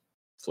you just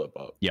flip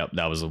up. Yep,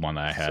 that was the one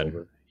that I had.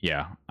 Silver.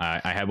 Yeah,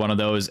 I had one of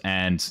those,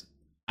 and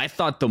I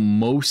thought the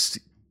most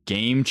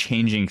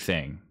game-changing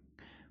thing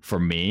for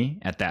me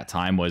at that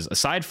time was,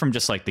 aside from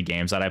just like the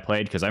games that I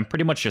played, because I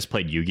pretty much just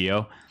played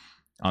Yu-Gi-Oh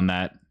on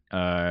that.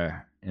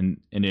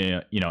 And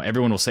you know,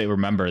 everyone will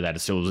remember that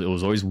it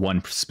was always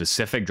one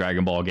specific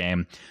Dragon Ball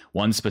game,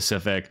 one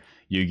specific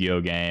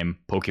Yu-Gi-Oh game,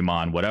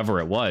 Pokemon, whatever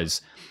it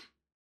was.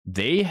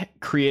 They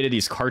created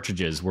these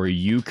cartridges where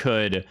you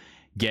could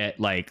get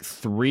like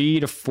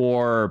 3 to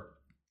 4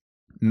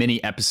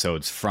 mini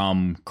episodes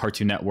from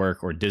Cartoon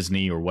Network or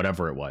Disney or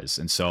whatever it was.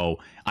 And so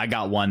I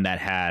got one that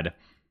had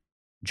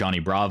Johnny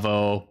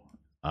Bravo,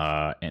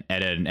 and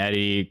Ed, Edd and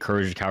Eddy,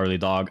 Courage the Cowardly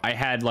Dog. I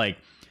had like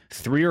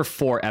 3 or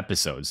 4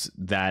 episodes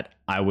that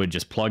I would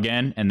just plug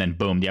in, and then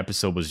boom, the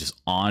episode was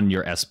just on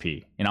your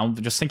SP. And I'm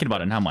just thinking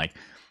about it, and I'm like,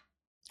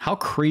 how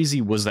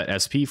crazy was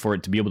that SP for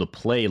it to be able to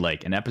play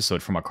like an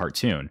episode from a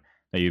cartoon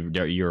that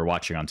you were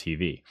watching on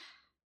TV?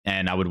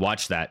 And I would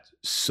watch that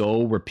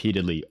so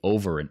repeatedly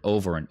over and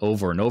over and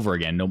over and over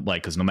again.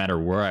 Because no matter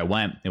where I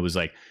went, it was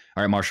like,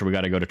 all right, Marshall, we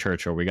got to go to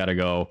church, or we got to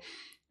go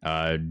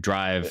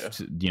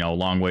drive, a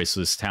long ways to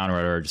this town or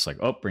whatever. Just like,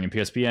 oh, bring a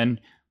PSP in,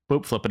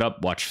 boop, flip it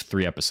up, watch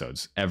 3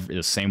 episodes,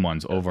 the same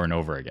ones over and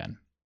over again.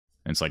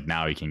 And it's like,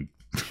 now you can,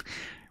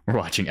 we're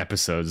watching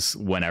episodes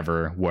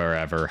whenever,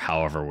 wherever,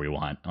 however we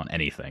want on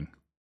anything.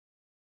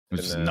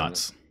 It's just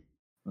nuts.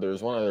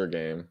 There's one other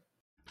game.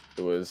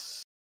 It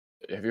was,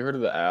 have you heard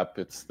of the app?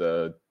 It's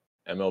the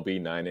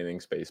MLB 9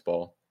 Innings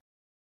Baseball.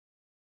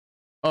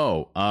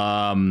 Oh,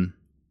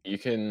 you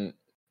can,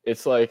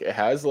 it's like, it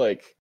has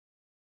like,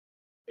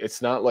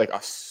 it's not like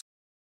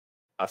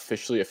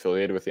officially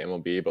affiliated with the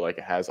MLB, but like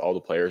it has all the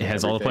players. It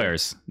has all the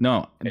players.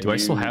 No, do I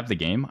still have the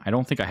game? I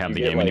don't think I have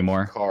the game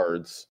anymore.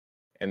 Cards,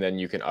 and then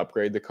you can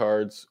upgrade the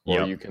cards,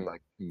 or you can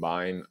like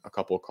mine a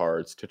couple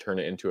cards to turn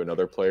it into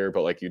another player,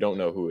 but like you don't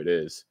know who it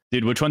is.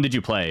 Dude, which one did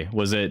you play?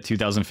 Was it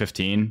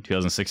 2015,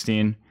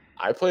 2016?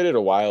 I played it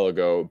a while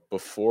ago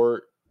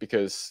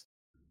because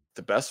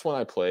the best one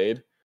I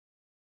played,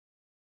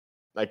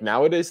 like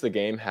nowadays the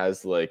game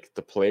has like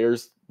the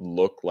players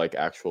look like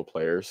actual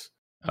players.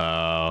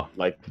 Oh,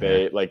 like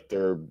they're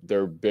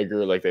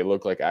bigger, like they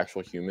look like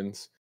actual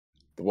humans.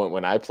 The one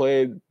when I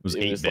played,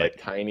 it was like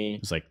tiny.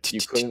 It was like you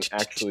couldn't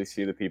actually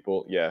see the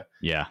people.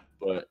 Yeah.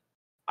 But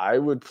I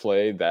would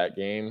play that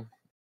game.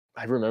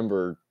 I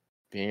remember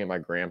being at my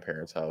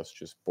grandparents' house,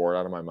 just bored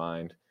out of my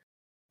mind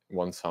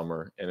one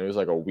summer, and it was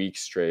like a week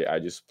straight. I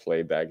just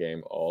played that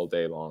game all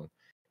day long,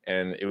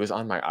 and it was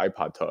on my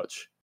iPod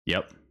Touch.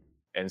 Yep.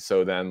 And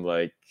so then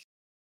like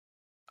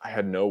I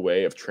had no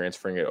way of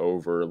transferring it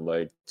over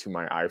like to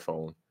my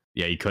iPhone.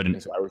 Yeah, you couldn't.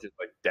 And so I was just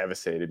like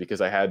devastated because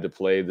I had to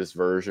play this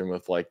version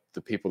with like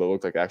the people that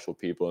looked like actual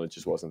people, and it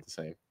just wasn't the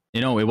same.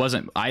 You know, it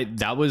wasn't. I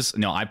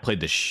played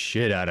the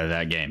shit out of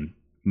that game.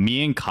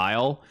 Me and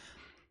Kyle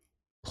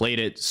played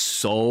it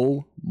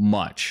so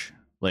much.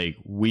 Like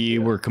we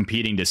were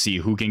competing to see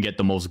who can get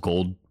the most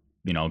gold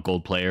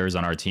players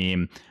on our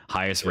team,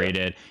 highest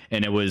rated,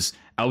 and I was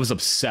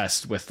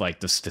obsessed with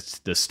like the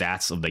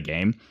stats of the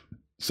game.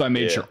 So I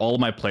made sure all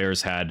of my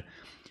players had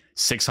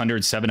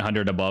 600,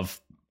 700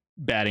 above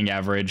batting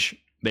average.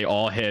 They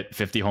all hit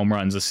 50 home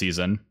runs a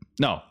season.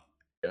 No,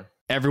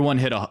 everyone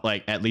hit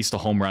at least a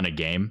home run a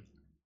game,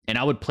 and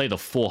I would play the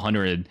full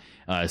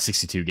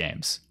 162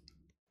 games.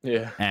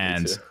 Yeah,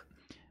 and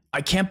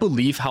I can't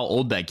believe how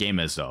old that game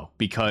is though,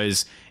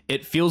 because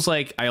it feels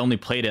like I only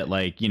played it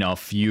like a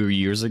few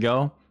years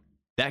ago.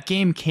 That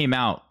game came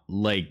out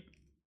like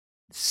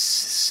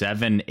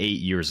 7-8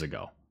 years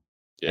ago,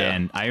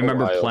 and I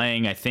remember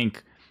playing. I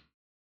think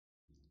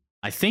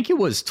it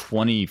was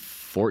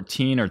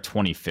 2014 or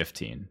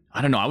 2015.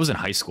 I don't know. I was in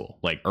high school,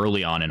 like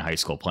early on in high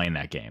school, playing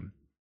that game.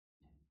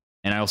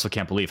 And I also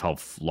can't believe how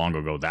long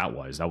ago that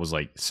was. That was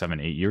like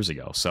 7-8 years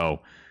ago.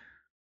 So,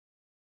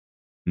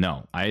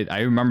 no, I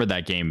remember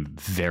that game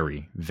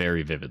very,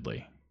 very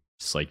vividly.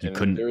 It's like you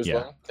couldn't. There was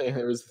a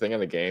thing in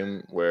the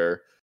game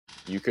where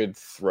you could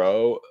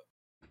throw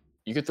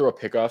a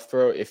pickoff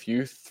throw. If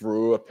you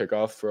threw a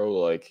pickoff throw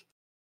like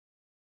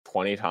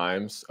 20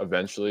 times,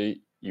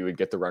 eventually you would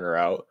get the runner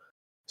out.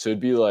 So it'd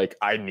be like,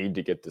 I need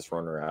to get this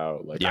runner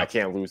out. Like, I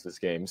can't lose this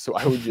game. So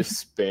I would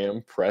just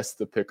spam press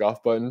the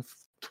pickoff button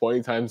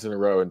 20 times in a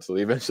row until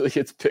he eventually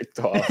gets picked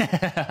off.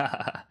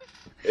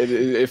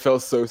 It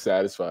felt so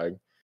satisfying.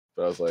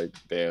 But I was like,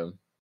 damn,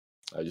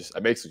 I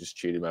basically just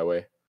cheated my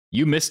way.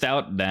 You missed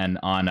out then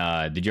on,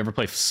 did you ever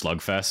play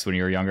Slugfest when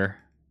you were younger?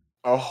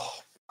 Oh,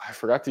 I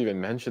forgot to even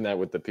mention that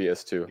with the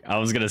PS2. I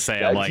was going to say,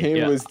 that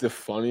game was the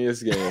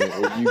funniest game.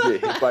 Where you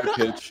get hit by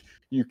pitch,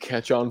 you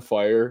catch on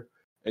fire,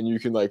 and you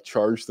can like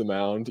charge the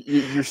mound.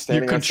 You're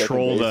standing. You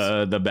control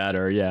the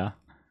batter. Yeah.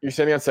 You're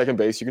standing on second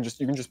base. You can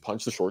just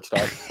punch the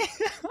shortstop.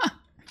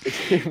 The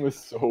game was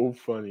so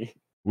funny.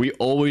 We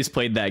always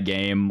played that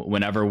game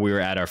whenever we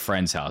were at our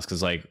friend's house,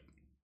 because like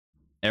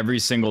every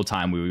single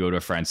time we would go to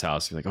a friend's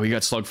house, you're like, oh, you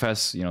got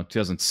Slugfest,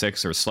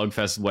 2006 or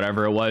Slugfest,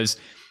 whatever it was.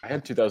 I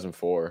had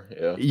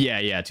 2004.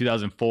 Yeah,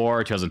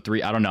 2004,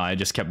 2003. I don't know. I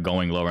just kept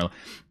going lower.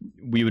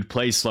 We would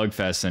play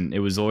Slugfest, and it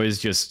was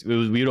always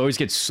we would always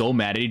get so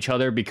mad at each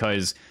other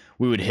because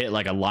we would hit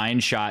like a line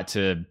shot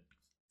to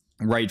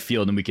right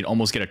field, and we could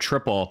almost get a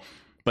triple,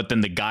 but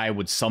then the guy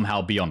would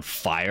somehow be on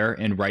fire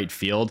in right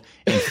field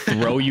and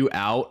throw you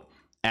out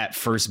at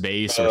first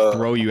base or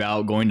throw you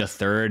out going to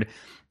third.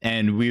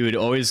 And we would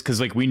always,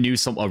 because like we knew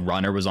a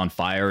runner was on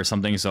fire or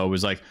something, so it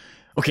was like,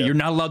 okay, you're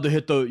not allowed to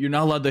hit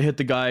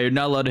the guy, you're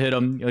not allowed to hit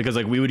him, because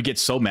like we would get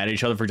so mad at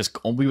each other for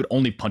we would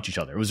only punch each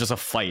other. It was just a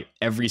fight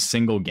every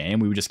single game.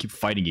 We would just keep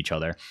fighting each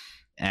other,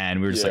 and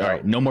we were just like, all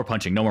right, no more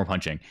punching.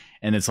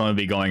 And then someone would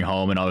be going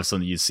home, and all of a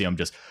sudden you see them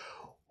just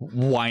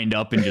wind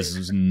up and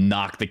just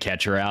knock the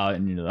catcher out,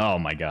 and you're like, oh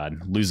my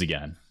god, lose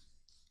again.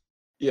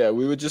 Yeah,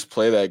 we would just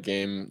play that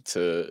game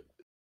to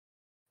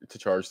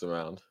charge the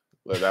mound.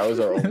 Like, that was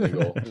our only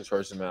goal, to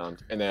charge the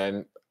mound. And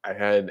then I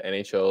had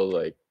NHL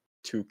like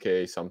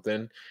 2K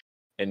something,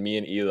 and me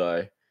and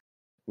Eli,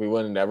 we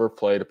would never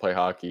play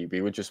hockey.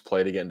 We would just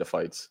play to get into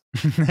fights.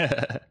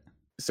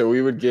 So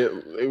we would get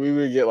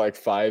like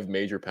 5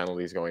 major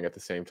penalties going at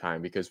the same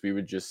time because we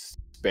would just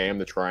spam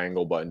the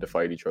triangle button to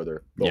fight each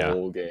other the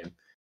whole game.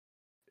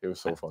 It was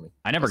so funny.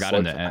 I never got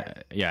into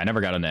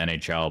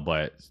NHL,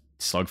 but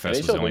Slugfest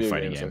was the only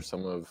fighting game. Are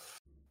some of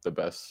the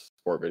best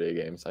sport video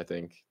games, I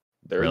think.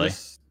 They're really?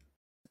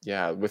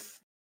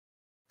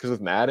 Because with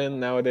Madden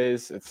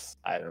nowadays,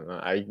 I don't know.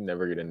 I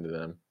never get into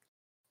them.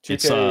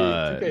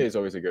 2K is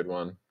always a good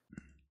one.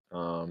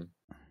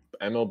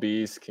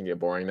 MLBs can get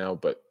boring now,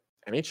 but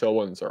NHL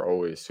ones are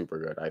always super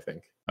good, I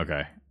think.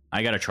 Okay,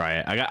 I gotta try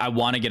it. I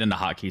want to get into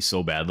hockey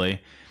so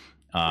badly.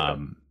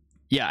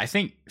 Yeah, I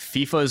think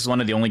FIFA is one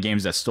of the only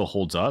games that still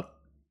holds up.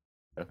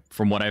 Yeah.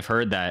 From what I've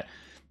heard, that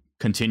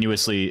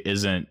continuously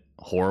isn't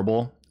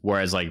horrible.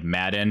 Whereas like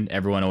Madden,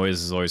 everyone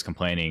is always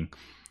complaining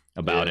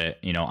about it.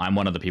 I'm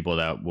one of the people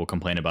that will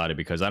complain about it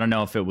because I don't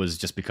know if it was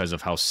just because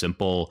of how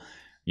simple,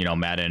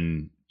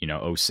 Madden,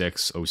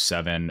 06,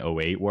 07,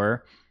 08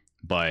 were,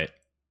 but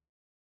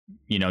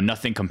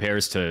nothing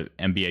compares to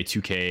NBA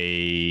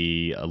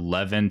 2K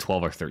 11,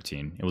 12, or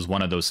 13. It was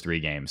one of those 3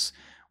 games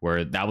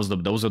where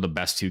those are the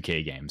best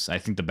 2K games. I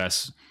think the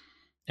best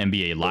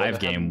NBA live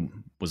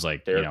game was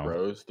like Derrick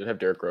Rose. Did it have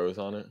Derrick Rose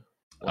on it?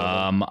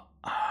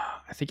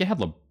 I think it had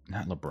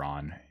not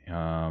LeBron. I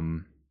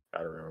don't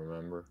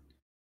remember.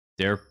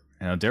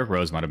 Derrick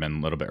Rose might have been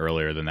a little bit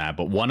earlier than that,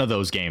 but one of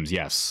those games,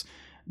 yes,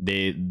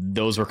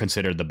 those were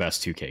considered the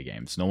best 2K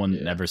games. No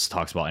one ever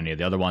talks about any of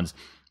the other ones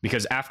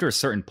because after a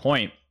certain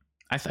point,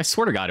 I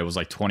swear to God, it was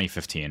like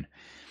 2015.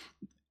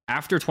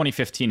 after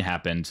 2015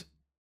 happened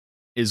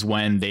is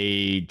when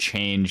they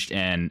changed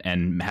and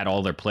had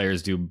all their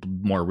players do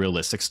more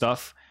realistic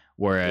stuff,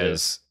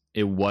 whereas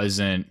it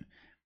wasn't,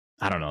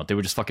 I don't know, they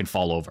would just fucking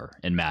fall over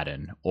in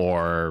Madden,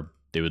 or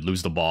they would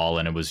lose the ball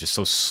and it was just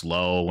so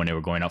slow when they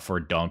were going up for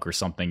a dunk or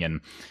something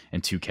in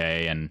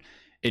 2K, and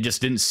it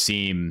just didn't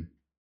seem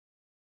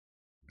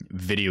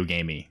video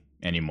gamey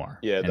anymore.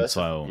 Yeah, and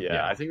so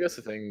I think that's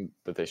the thing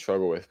that they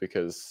struggle with,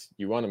 because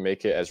you want to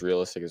make it as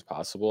realistic as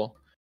possible,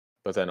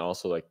 but then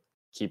also like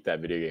keep that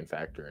video game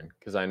factor in.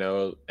 Because I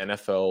know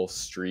NFL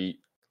Street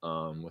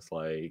with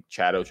like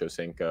Chad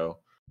Ochocinco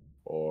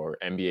or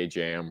NBA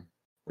Jam,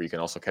 where you can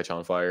also catch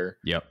on fire.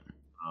 Yep.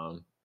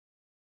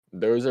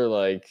 Those are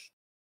like,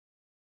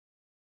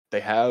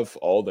 they have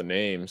all the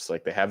names,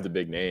 like they have the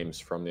big names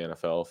from the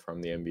NFL,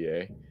 from the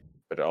NBA,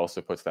 but it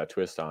also puts that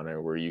twist on it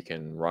where you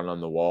can run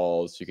on the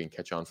walls, you can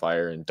catch on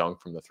fire and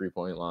dunk from the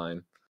 3-point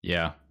line.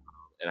 Yeah.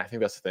 And I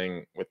think that's the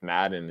thing with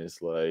Madden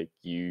is like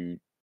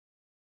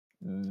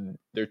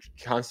they're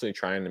constantly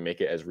trying to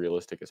make it as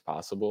realistic as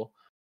possible.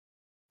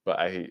 But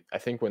I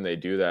think when they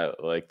do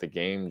that, like the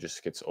game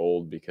just gets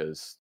old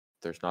because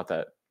there's not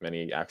that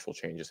many actual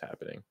changes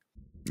happening.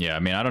 Yeah, I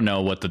mean, I don't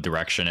know what the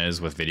direction is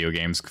with video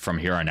games from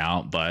here on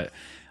out, but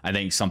I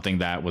think something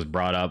that was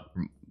brought up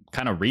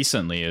kind of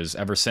recently is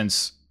ever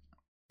since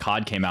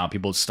COD came out,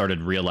 people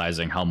started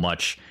realizing how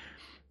much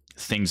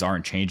things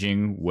aren't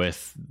changing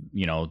with,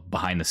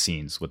 behind the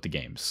scenes with the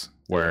games,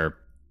 where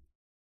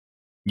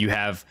you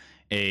have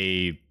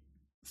a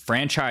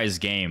franchise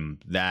game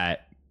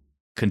that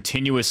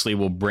continuously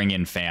will bring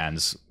in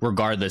fans,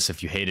 regardless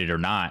if you hate it or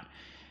not,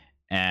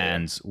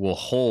 and will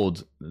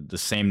hold the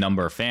same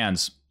number of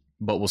fans,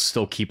 but will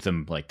still keep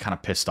them like kind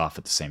of pissed off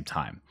at the same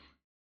time.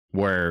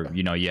 Where,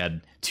 you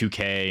had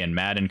 2K and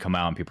Madden come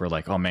out and people are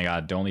like, oh my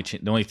God, the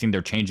only thing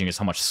they're changing is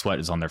how much sweat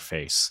is on their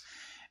face.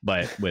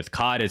 But with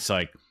COD, it's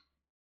like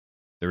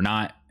they're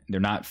not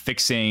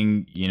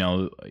fixing,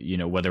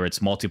 whether it's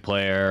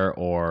multiplayer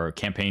or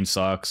campaign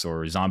sucks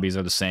or zombies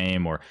are the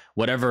same or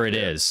whatever it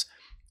is.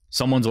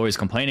 Someone's always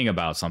complaining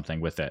about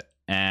something with it.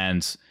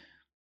 And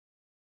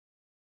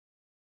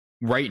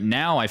right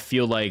now I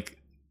feel like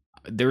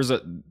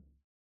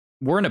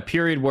we're in a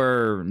period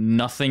where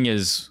nothing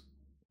is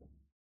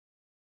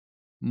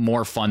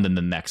more fun than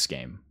the next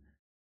game,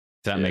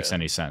 if that makes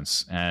any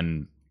sense.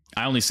 And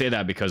I only say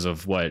that because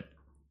of what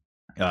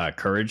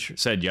Courage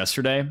said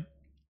yesterday.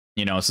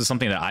 This is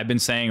something that I've been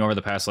saying over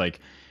the past like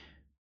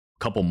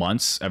couple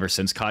months, ever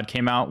since COD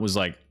came out, was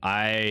like,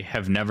 I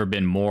have never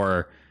been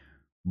more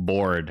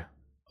bored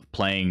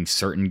playing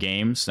certain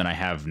games than I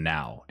have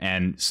now.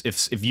 And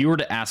if you were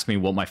to ask me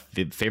what my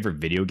favorite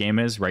video game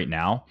is right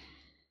now,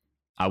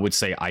 I would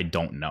say I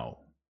don't know.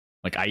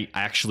 Like, I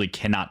actually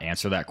cannot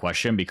answer that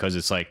question, because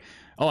it's like,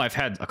 oh, I've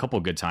had a couple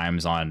of good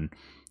times on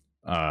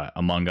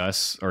Among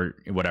Us or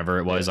whatever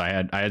it was. I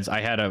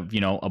had a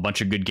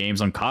bunch of good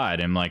games on COD,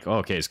 and I'm like, oh,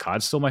 okay, is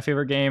COD still my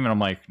favorite game? And I'm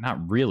like,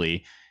 not really.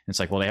 And it's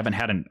like, well, they haven't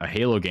had a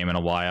Halo game in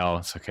a while.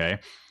 It's okay.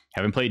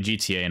 Haven't played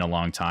GTA in a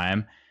long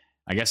time.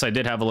 I guess I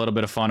did have a little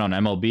bit of fun on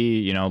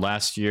MLB,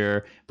 last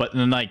year. But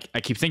then, like,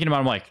 I keep thinking about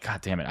it, I'm like,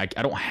 God damn it,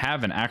 I don't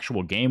have an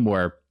actual game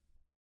where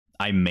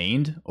I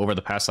mained over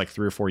the past like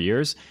 3 or 4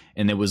 years,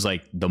 and it was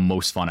like the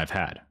most fun I've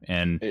had.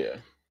 And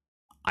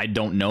I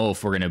don't know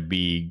if we're gonna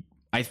be.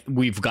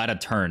 We've got to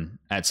turn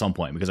at some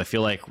point, because I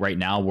feel like right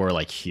now we're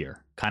like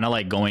here, kind of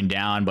like going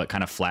down, but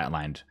kind of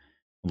flatlined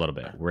a little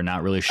bit. We're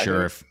not really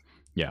sure if.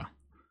 Yeah,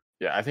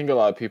 I think a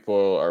lot of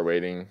people are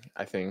waiting.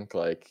 I think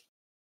like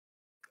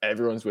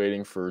everyone's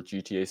waiting for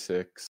GTA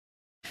 6.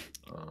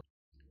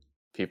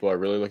 People are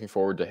really looking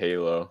forward to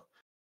Halo,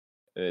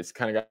 and it's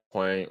kind of got a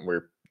point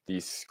where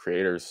these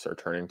creators are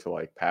turning to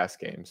like past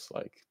games,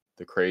 like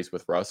the craze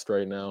with Rust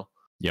right now.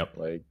 Yep.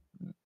 Like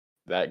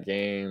that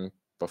game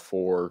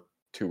before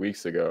 2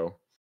 weeks ago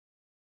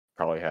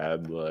probably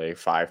had like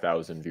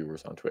 5,000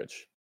 viewers on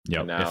Twitch.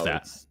 Yep. Now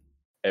it's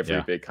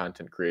every big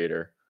content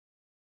creator,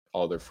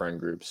 all their friend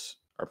groups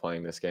are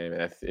playing this game,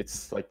 and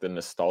it's like the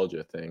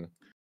nostalgia thing,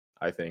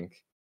 I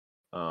think,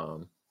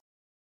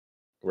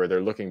 where they're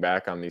looking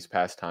back on these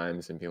past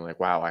times and being like,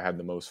 wow, I had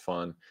the most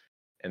fun.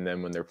 And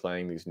then when they're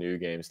playing these new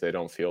games, they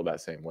don't feel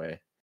that same way.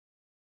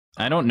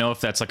 I don't know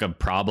if that's like a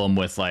problem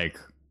with like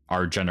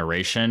our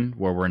generation,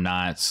 where we're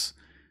not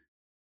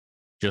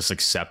just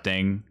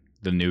accepting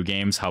the new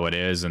games how it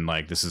is, and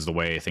like this is the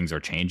way things are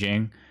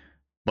changing.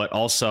 But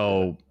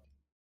also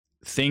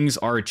things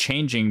are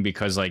changing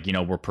because like,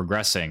 we're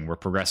progressing, we're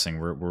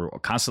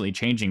constantly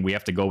changing. We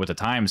have to go with the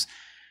times.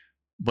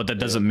 But that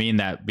doesn't mean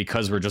that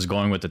because we're just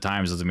going with the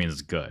times doesn't mean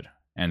it's good.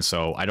 And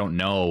so I don't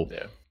know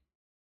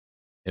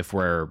if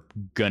we're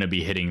going to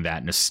be hitting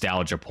that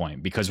nostalgia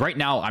point, because right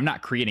now I'm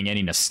not creating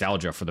any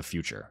nostalgia for the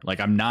future. Like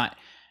I'm not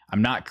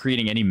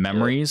creating any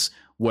memories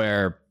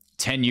where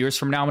 10 years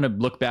from now I'm going to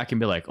look back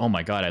and be like, oh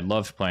my God, I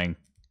loved playing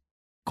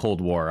Cold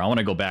War. I want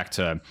to go back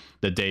to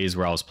the days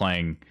where I was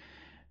playing,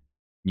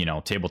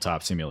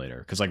 Tabletop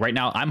Simulator. Cause like right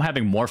now I'm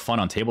having more fun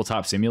on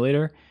Tabletop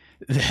Simulator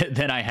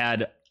than I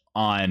had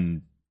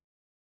on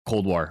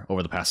Cold War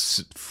over the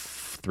past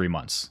 3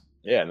 months.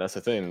 Yeah, and that's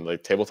the thing.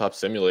 Like Tabletop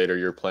Simulator,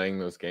 you're playing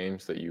those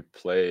games that you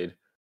played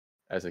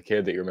as a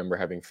kid that you remember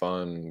having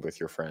fun with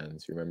your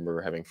friends. You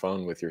remember having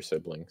fun with your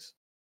siblings.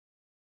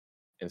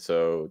 And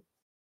so,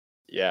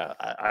 yeah,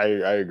 I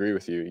agree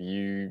with you.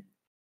 You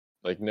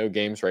like no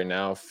games right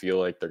now feel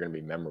like they're going to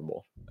be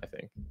memorable, I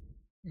think.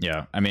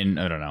 Yeah, I mean,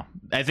 I don't know.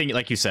 I think,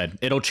 like you said,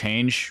 it'll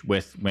change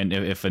with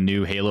if a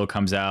new Halo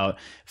comes out,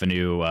 if a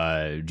new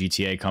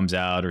GTA comes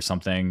out or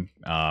something.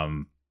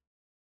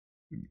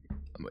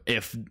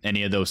 If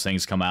any of those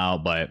things come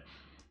out, but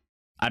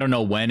I don't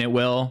know when it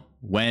will,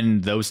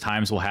 when those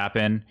times will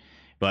happen.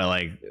 But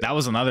like that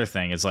was another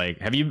thing. It's like,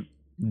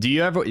 do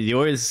you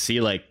always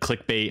see like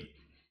clickbait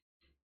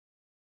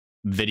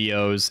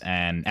videos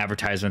and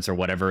advertisements or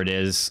whatever it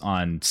is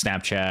on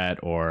Snapchat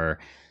or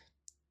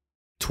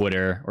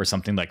Twitter or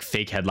something, like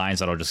fake headlines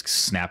that'll just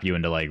snap you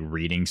into like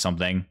reading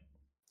something?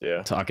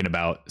 Yeah, talking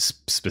about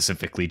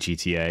specifically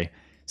GTA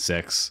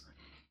 6.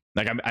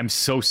 Like I'm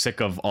so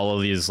sick of all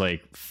of these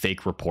like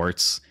fake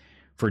reports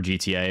for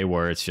GTA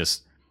where it's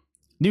just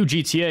new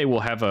GTA will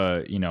have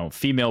a, you know,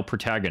 female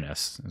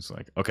protagonist. It's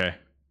like, okay.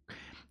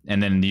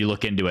 And then you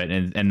look into it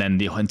and then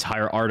the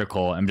entire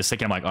article, I'm just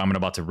thinking, I'm like, oh, I'm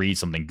about to read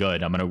something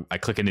good. I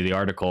click into the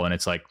article and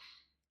it's like,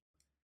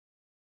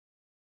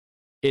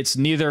 it's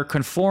neither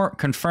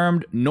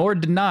confirmed nor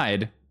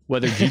denied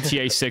whether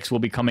GTA 6 will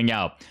be coming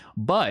out.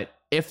 But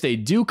if they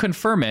do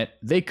confirm it,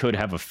 they could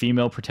have a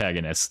female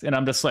protagonist. And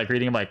I'm just like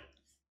reading, I'm like,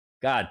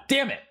 God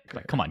damn it.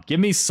 Like, come on, give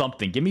me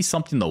something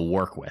to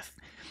work with.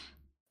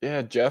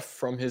 Yeah, Jeff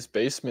from his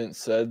basement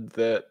said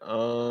that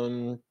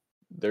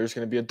there's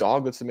going to be a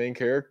dog that's the main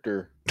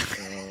character.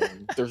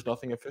 There's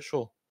nothing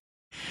official,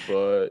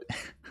 but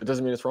it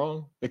doesn't mean it's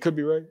wrong. It could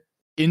be right.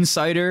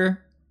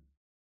 Insider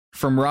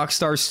from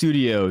Rockstar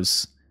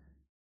Studios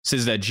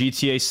says that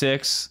GTA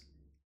 6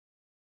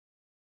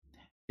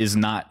 is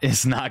not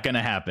going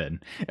to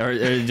happen, or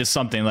just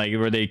something like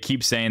where they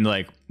keep saying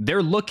like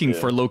they're looking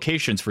for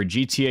locations for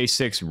GTA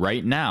 6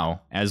 right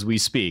now as we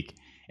speak,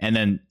 and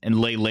then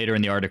later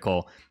in the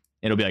article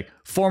it'll be like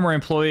former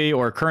employee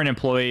or current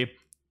employee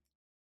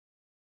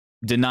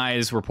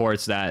denies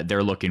reports that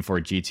they're looking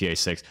for GTA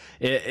 6.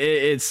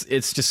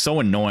 It's just so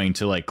annoying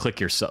to like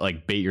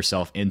bait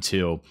yourself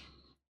into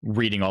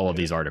reading all of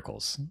these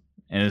articles.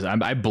 And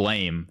I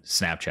blame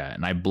Snapchat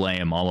and I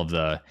blame all of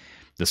the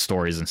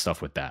stories and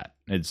stuff with that.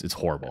 It's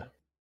horrible.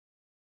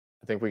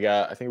 I think we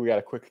got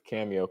a quick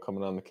cameo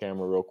coming on the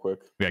camera real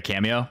quick. We got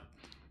cameo.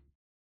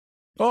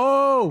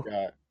 Oh,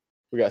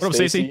 we got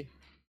Stacy.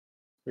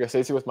 We got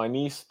Stacy with my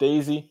niece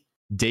Daisy.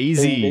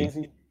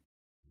 Daisy.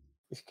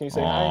 Can you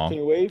say hi? Can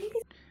you wave?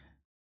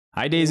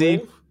 Hi,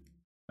 Daisy.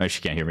 Oh,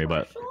 she can't hear me,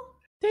 but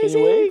Daisy. Can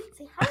you wave?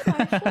 Say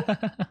hi,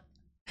 Marshall.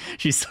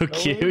 She's so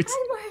cute.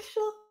 Hi,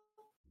 Marshall.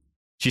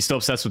 She's still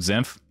obsessed with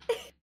Zymph.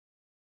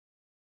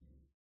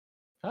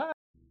 Hi.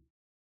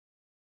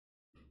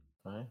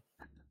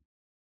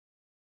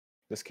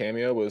 This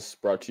cameo was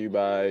brought to you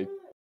by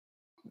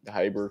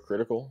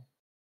Hypercritical.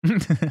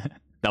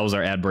 That was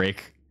our ad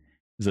break.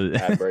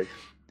 Ad break.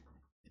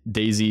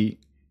 Daisy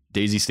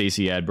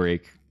Stacy ad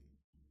break.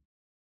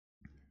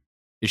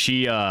 Is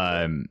she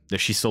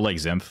still like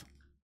Zymph?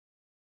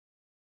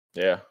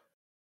 Yeah.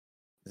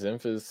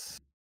 Zymph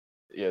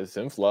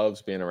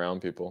loves being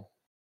around people.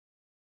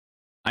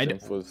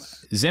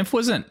 Zymph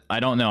wasn't, I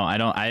don't know.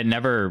 I had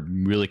never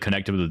really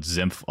connected with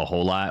Zymph a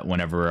whole lot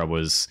whenever I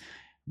was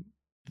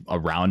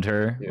around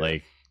her. Yeah.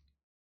 Like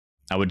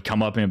I would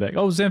come up and be like,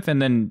 oh, Zymph,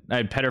 and then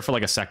I'd pet her for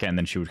like a second and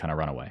then she would kind of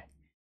run away.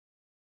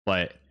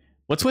 But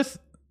what's with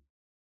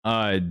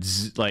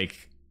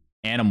like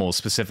animals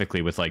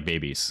specifically with like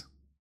babies?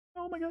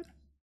 Oh my god.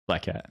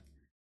 Black cat.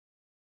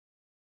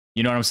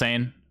 You know what I'm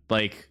saying?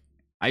 Like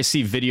I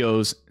see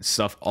videos,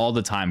 stuff all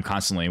the time,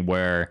 constantly,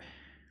 where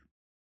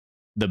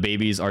the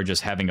babies are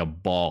just having a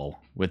ball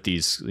with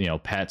these, you know,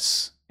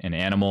 pets and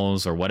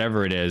animals or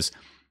whatever it is,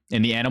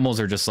 and the animals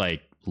are just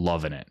like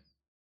loving it,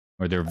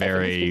 or they're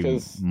very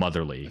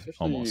motherly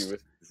almost.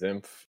 With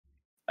Zymph,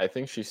 I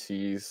think she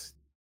sees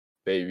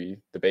the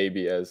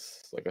baby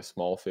as like a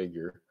small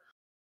figure,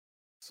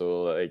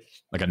 so like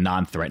a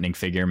non-threatening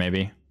figure,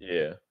 maybe.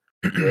 Yeah,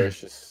 where it's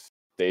just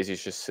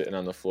Daisy's just sitting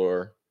on the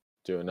floor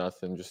doing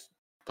nothing, just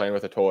playing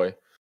with a toy.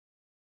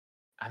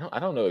 I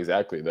don't know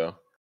exactly though.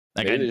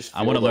 Like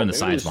I want to learn the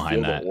science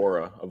behind that. The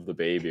aura of the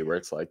baby, where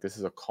it's like this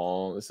is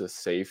a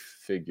safe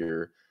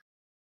figure.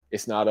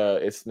 It's not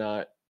a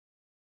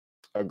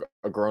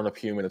grown-up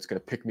human that's gonna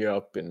pick me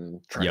up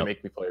and try to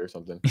make me play or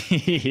something.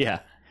 Yeah,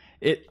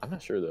 I'm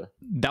not sure though.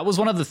 That was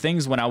one of the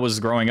things when I was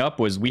growing up,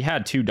 was we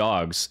had 2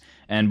 dogs,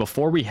 and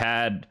before we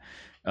had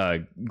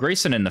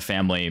Grayson in the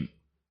family,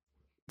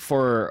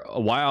 for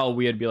a while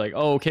we would be like,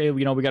 oh, okay,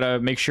 you know, we gotta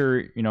make sure,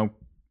 you know,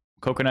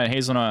 Coconut and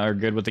Hazelnut are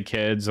good with the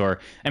kids. Or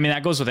I mean,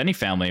 that goes with any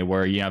family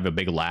where you have a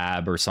big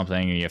lab or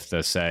something, and you have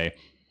to say,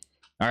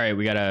 all right,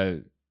 we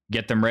gotta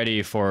get them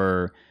ready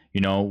for,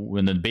 you know,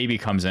 when the baby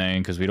comes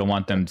in, because we don't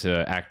want them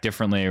to act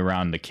differently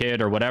around the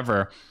kid or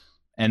whatever.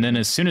 And then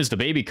as soon as the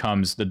baby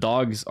comes, the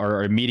dogs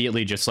are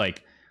immediately just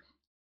like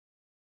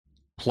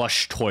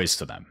plush toys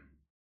to them.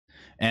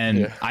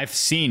 And I've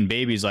seen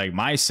babies, like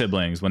my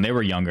siblings, when they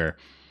were younger,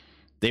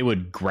 they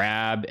would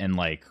grab and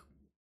like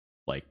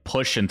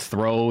push and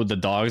throw the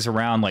dogs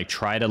around, like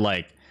try to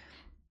like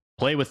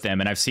play with them.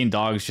 And I've seen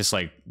dogs just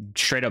like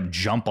straight up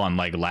jump on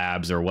like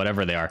labs or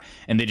whatever they are,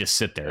 and they just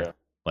sit there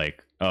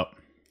like, oh,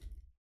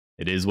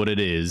 it is what it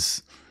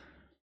is.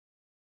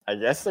 I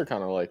guess they're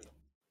kind of like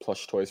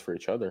plush toys for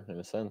each other in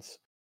a sense.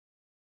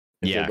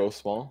 If they're both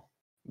small.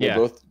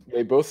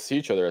 They both see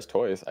each other as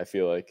toys, I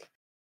feel like.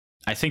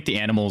 I think the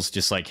animals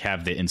just like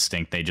have the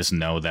instinct. They just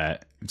know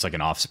that it's like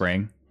an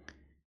offspring.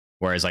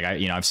 Whereas like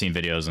I've seen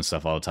videos and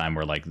stuff all the time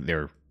where like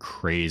they're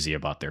crazy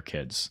about their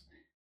kids.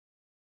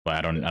 But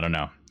I don't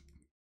know.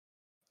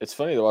 It's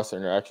funny to watch their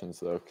interactions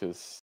though,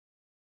 because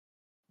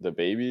the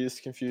baby is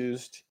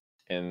confused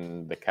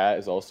and the cat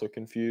is also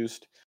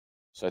confused.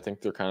 So I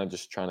think they're kind of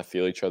just trying to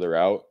feel each other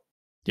out.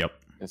 Yep.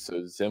 And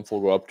so Zymph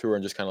will go up to her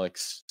and just kind of like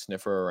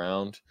sniff her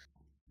around.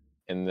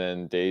 And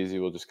then Daisy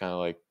will just kind of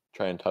like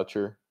try and touch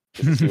her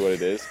just to see what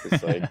it is.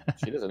 It's like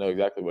she doesn't know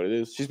exactly what it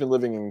is. She's been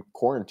living in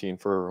quarantine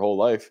for her whole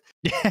life.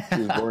 She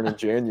was born in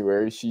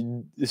January.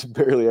 She just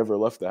barely ever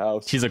left the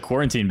house. She's a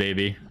quarantine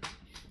baby.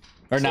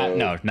 Or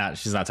so, not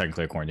she's not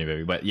technically a quarantine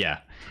baby, but yeah.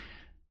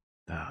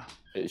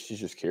 She's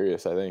just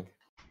curious, I think.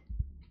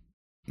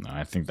 No,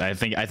 I think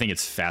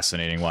it's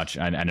fascinating. Watch,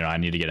 I know I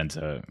need to get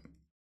into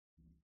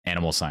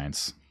animal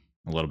science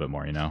a little bit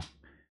more, you know.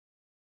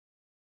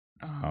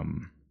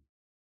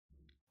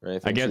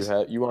 Anything I guess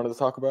you wanted to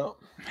talk about?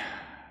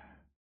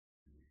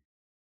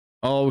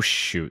 Oh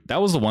shoot,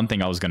 that was the one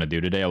thing I was gonna do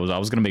today. I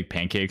was gonna make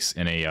pancakes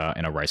in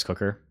a rice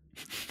cooker.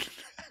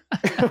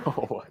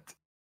 What?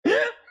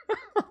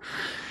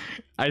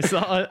 I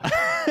saw,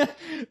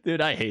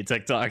 dude. I hate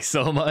TikTok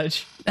so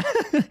much.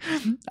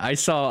 I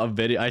saw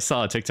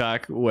a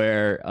TikTok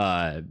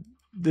where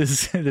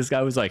this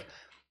guy was like,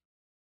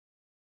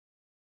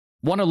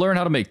 "Want to learn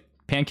how to make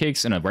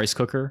pancakes in a rice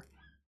cooker?"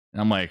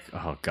 And I'm like,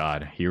 "Oh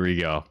God, here we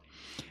go.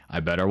 I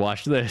better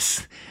watch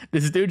this."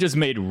 This dude just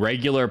made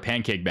regular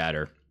pancake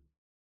batter,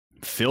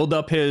 filled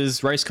up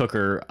his rice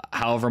cooker,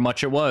 however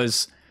much it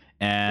was,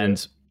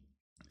 and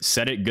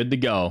set it good to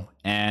go.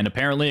 And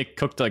apparently it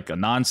cooked like a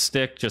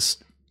non-stick,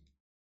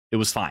 it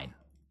was fine.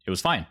 It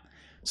was fine.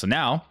 So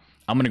now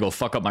I'm going to go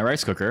fuck up my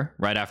rice cooker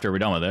right after we're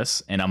done with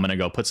this. And I'm going to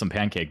go put some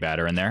pancake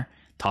batter in there,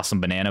 toss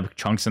some banana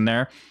chunks in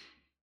there,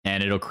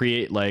 and it'll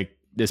create like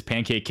this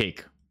pancake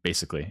cake,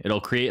 basically.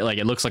 It'll create like,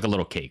 it looks like a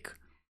little cake.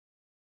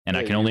 And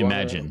I can only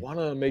imagine. Want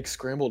to make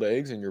scrambled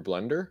eggs in your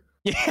blender?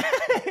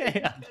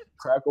 Yeah.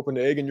 Crack open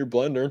the egg in your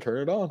blender and turn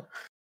it on.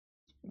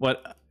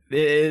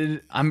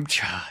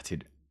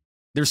 Dude.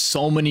 There's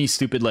so many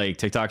stupid like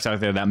TikToks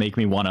out there that make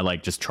me want to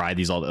like just try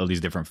all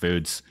these different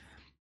foods.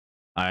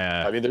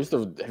 I mean,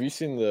 have you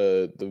seen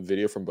the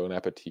video from Bon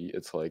Appetit?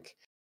 It's like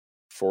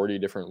 40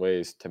 different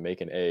ways to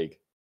make an egg.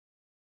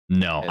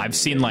 No, I've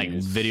seen like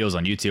videos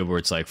on YouTube where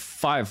it's like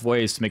 5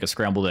 ways to make a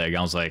scrambled egg.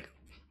 I was like,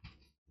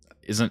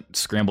 isn't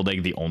scrambled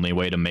egg the only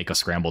way to make a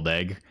scrambled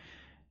egg?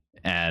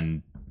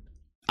 And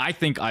I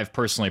think I've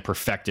personally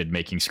perfected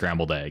making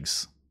scrambled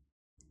eggs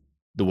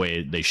the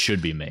way they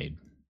should be made.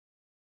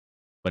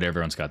 But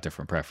everyone's got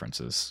different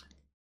preferences,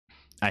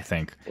 I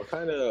think. What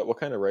kind of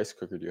rice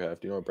cooker do you have?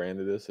 Do you know what brand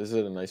it is? Is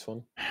it a nice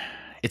one?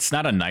 It's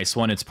not a nice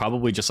one. It's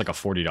probably just like a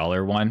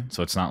 $40 one.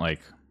 So it's not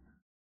like,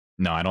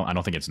 no, I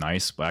don't think it's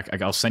nice.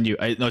 But I'll send you.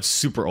 No, it's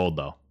super old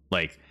though.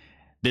 Like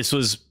this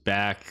was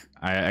back.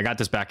 I got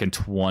this back in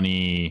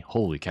 20.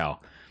 Holy cow!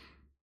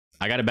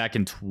 I got it back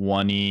in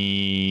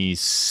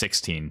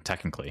 2016,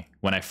 technically,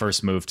 when I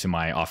first moved to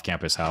my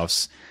off-campus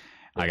house.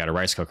 I got a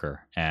rice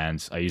cooker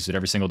and I used it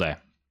every single day.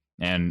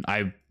 And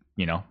I,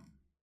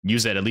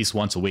 use it at least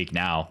once a week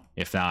now,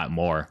 if not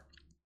more,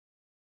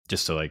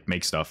 just to like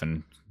make stuff.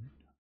 And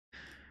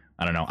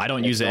I don't know. I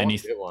don't use it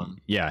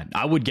anything. Yeah,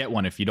 I would get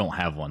one if you don't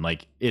have one.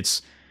 Like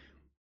it's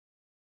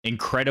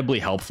incredibly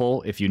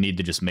helpful if you need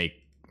to just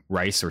make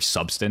rice or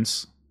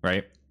substance,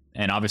 right?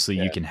 And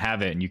obviously you can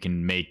have it and you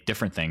can make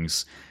different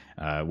things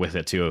with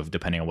it too,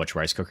 depending on which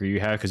rice cooker you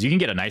have. Because you can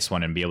get a nice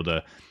one and be able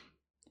to.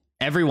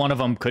 Every one of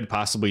them could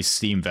possibly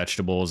steam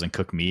vegetables and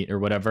cook meat or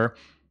whatever.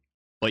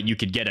 But you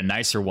could get a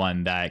nicer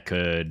one that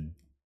could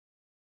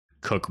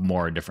cook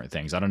more different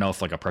things. I don't know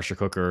if like a pressure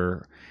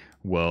cooker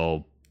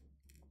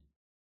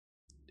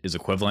is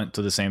equivalent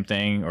to the same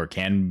thing or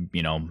can,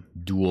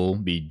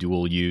 be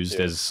dual used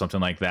as something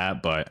like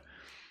that. But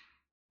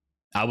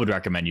I would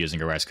recommend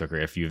using a rice cooker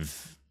if you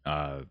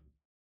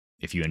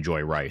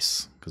enjoy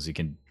rice, because you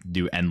can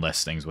do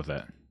endless things with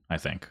it, I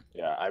think.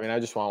 Yeah, I mean, I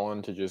just want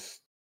one to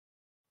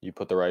you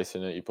put the rice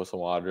in it, you put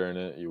some water in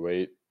it, you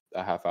wait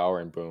a half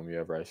hour and boom, you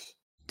have rice.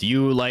 Do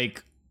you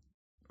like,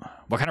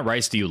 what kind of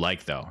rice do you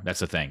like though? That's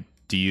the thing.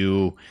 Do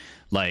you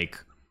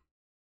like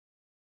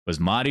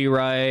basmati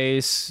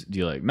rice? Do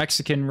you like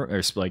Mexican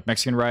rice?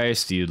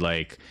 Do you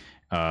like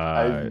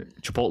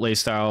Chipotle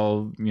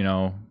style,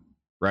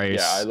 rice?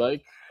 Yeah,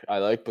 I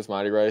like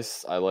basmati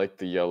rice. I like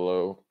the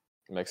yellow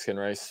Mexican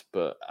rice,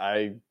 but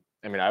I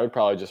would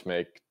probably just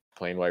make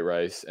plain white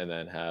rice and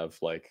then have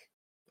like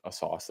a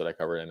sauce that I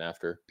cover it in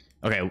after.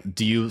 Okay,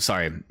 do you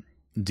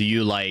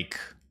like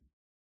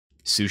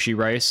sushi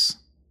rice?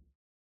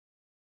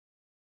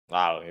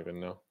 I don't even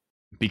know.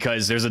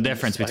 Because there's a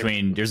difference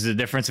between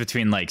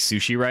like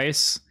sushi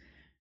rice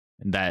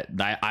that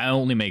I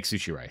only make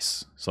sushi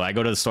rice. So I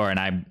go to the store and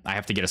I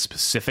have to get a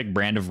specific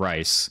brand of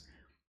rice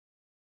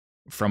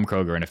from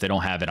Kroger, and if they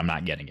don't have it, I'm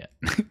not getting it.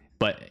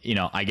 But, you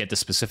know, I get the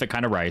specific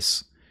kind of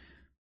rice,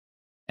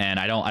 and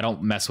I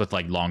don't mess with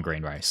like long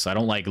grain rice. I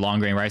don't like long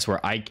grain rice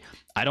where I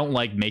don't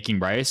like making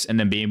rice and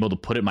then being able to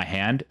put it in my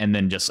hand and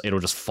then it'll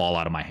just fall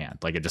out of my hand.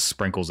 Like it just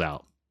sprinkles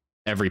out.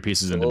 Every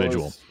piece is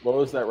individual. What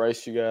was that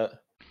rice you got?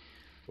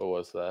 What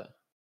was that?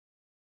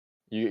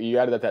 You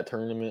got it at that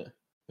tournament? I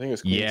think it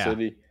was Queen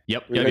City.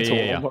 Yep.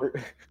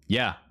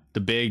 Yeah. The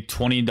big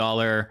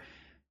 $20,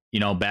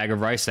 bag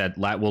of rice that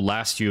will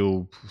last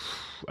you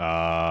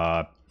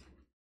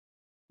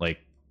like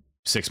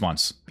 6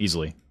 months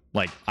easily.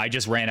 Like I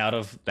just ran out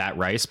of that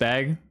rice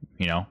bag,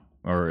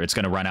 or it's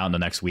going to run out in the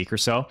next week or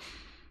so.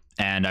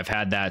 And I've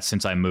had that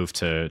since I moved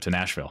to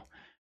Nashville.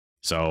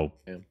 So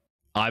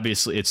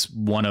obviously it's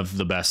one of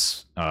the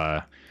best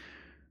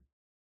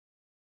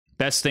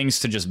things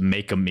to just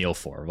make a meal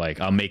for. Like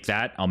I'll make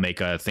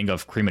a thing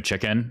of cream of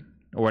chicken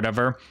or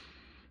whatever.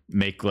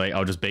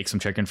 I'll just bake some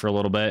chicken for a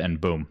little bit and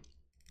boom.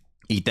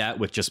 Eat that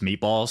with just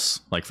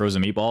meatballs, like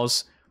frozen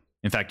meatballs.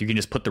 In fact, you can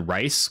just put the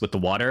rice with the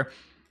water,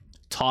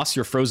 toss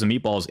your frozen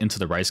meatballs into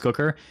the rice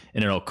cooker,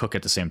 and it'll cook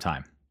at the same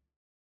time.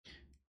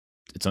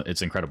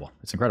 It's incredible.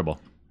 It's incredible.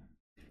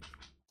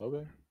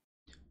 Okay.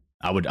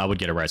 I would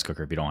get a rice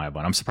cooker if you don't have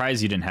one. I'm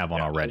surprised you didn't have one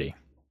already.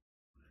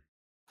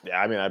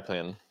 Yeah, I mean, I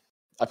plan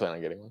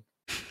on getting one.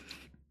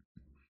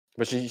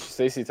 But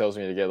Stacey tells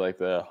me to get like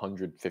the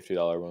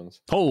 $150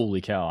 ones.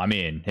 Holy cow! I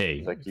mean, hey,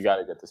 she's like, you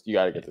gotta get this. You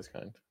gotta get this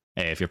kind.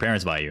 Hey, if your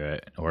parents buy you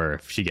it, or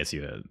if she gets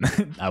you it,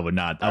 I would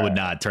not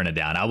turn it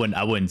down.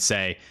 I wouldn't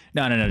say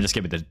no. Just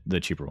give it the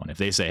cheaper one. If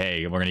they say,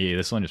 hey, we're gonna get you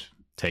this one, just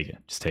take it.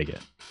 Just take it.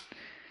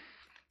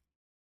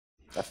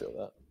 I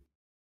feel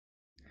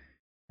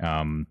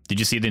that. Did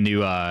you see the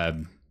new?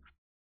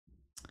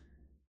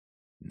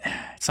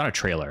 It's not a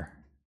trailer,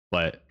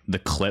 but the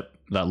clip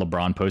that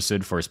LeBron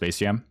posted for Space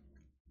Jam.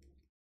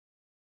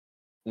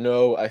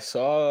 No, I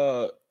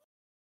saw it,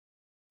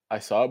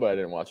 but I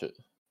didn't watch it.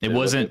 It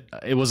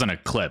wasn't a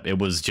clip. It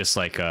was just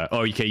like,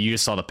 okay, you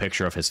just saw the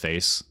picture of his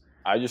face.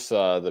 I just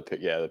saw the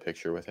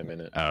picture with him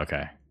in it. Oh,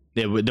 okay.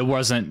 It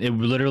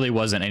literally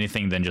wasn't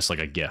anything than just like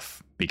a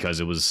GIF, because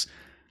it was,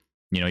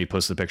 he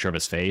posted a picture of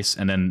his face,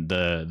 and then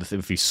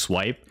if you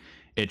swipe,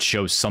 it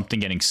shows something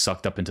getting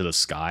sucked up into the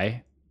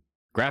sky.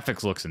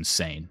 Graphics looks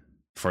insane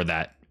for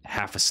that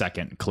half a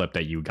second clip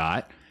that you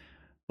got.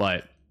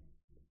 But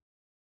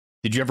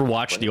did you ever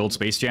watch the old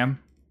Space Jam?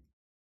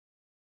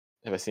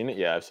 Have I seen it?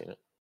 Yeah, I've seen it.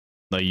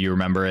 Like you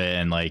remember it,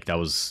 and like that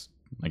was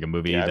like a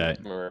movie that I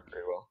remember it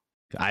pretty well.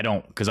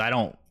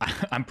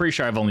 I'm pretty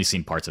sure I've only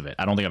seen parts of it.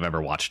 I don't think I've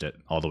ever watched it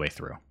all the way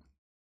through.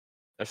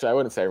 Actually, I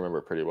wouldn't say I remember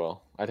it pretty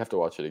well. I'd have to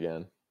watch it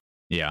again.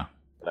 Yeah.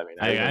 But I mean,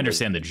 I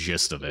understand the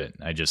gist of it.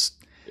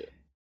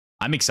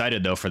 I'm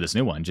excited though for this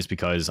new one, just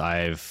because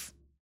I've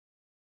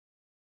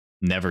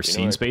never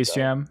seen Space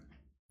Jam.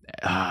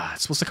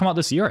 It's supposed to come out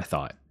this year, I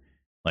thought.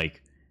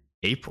 Like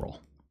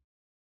April.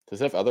 Does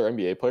it have other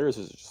NBA players,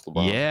 or is it just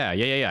LeBron?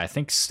 Yeah. I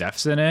think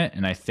Steph's in it,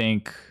 and I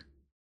think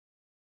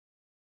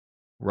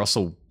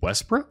Russell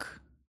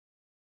Westbrook,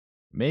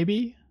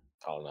 maybe.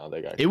 Oh no,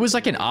 they got. It was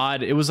like an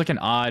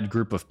odd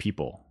group of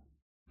people,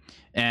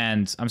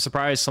 and I'm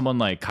surprised someone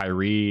like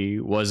Kyrie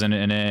wasn't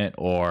in it,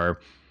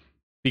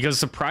 because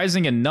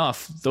surprising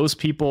enough, those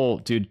people,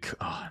 dude.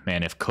 Oh,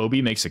 man, if Kobe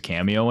makes a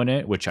cameo in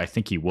it, which I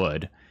think he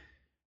would,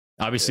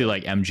 obviously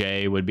like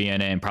MJ would be in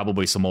it, and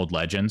probably some old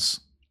legends.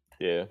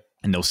 Yeah.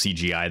 And they'll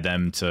CGI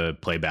them to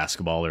play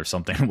basketball or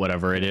something,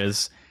 whatever it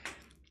is.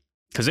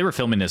 Because they were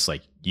filming this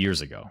like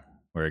years ago,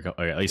 or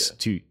at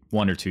least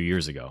 1 or 2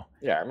 years ago.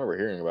 Yeah, I remember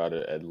hearing about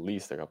it at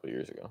least a couple of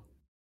years ago.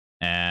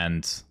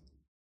 And I'm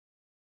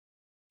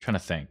trying to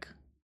think.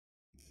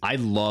 I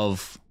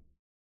love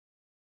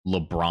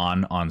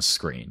LeBron on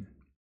screen.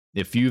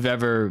 If you've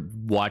ever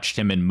watched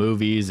him in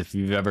movies, if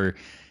you've ever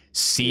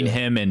seen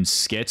him in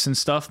skits and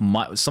stuff,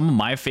 some of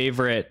my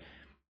favorite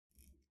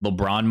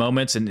LeBron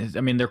moments, and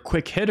I mean they're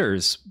quick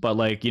hitters, but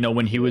like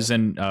when he was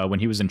in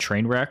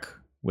Trainwreck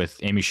with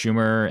Amy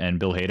Schumer and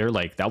Bill Hader,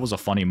 like that was a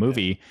funny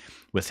movie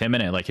with him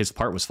in it. Like his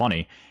part was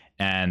funny.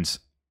 And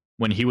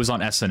when he was on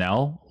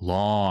SNL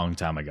long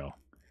time ago,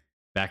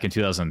 back in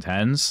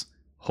 2010s,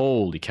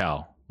 holy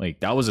cow, like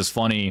that was as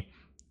funny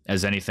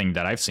as anything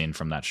that I've seen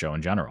from that show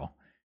in general.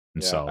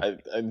 And so I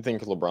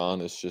think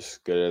LeBron is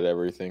just good at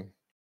everything.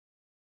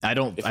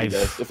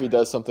 If he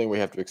does something, we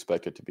have to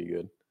expect it to be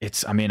good.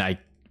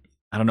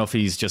 I don't know if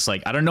he's just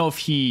like, I don't know if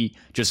he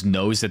just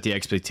knows that the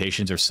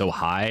expectations are so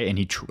high, and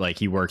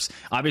he works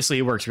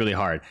really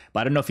hard, but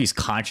I don't know if he's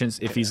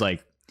he's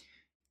like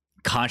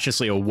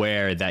consciously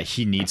aware that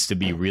he needs to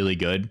be really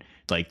good,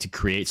 like to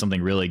create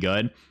something really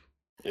good,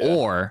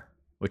 or,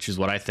 which is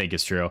what I think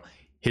is true,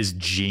 his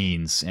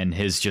genes and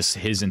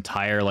his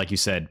entire, like you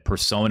said,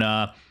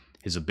 persona,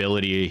 his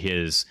ability,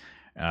 his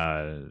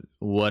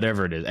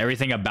whatever it is,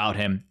 everything about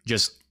him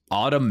just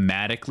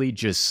automatically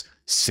just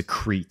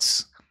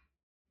secretes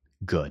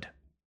good.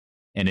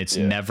 And it's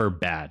never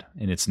bad,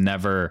 and it's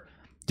never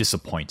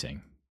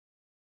disappointing.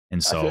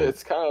 And so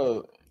it's kind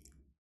of,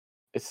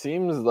 it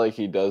seems like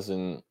he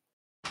doesn't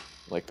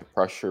like the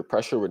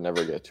pressure would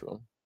never get to him.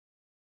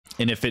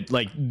 And if it,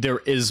 like, there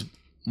is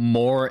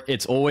more,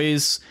 it's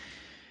always,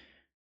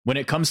 when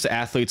it comes to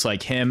athletes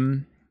like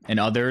him and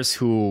others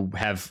who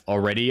have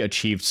already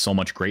achieved so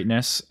much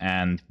greatness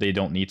and they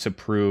don't need to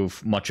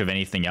prove much of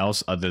anything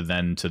else other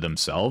than to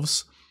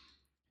themselves,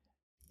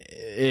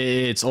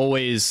 it's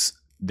always,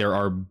 there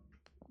are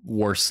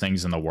worse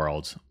things in the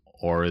world,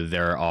 or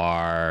there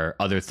are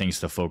other things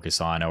to focus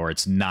on, or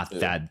it's not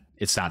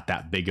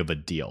that big of a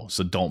deal,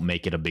 so don't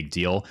make it a big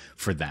deal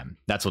for them.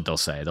 That's what they'll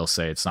say. They'll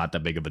say it's not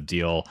that big of a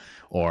deal,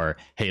 or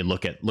hey,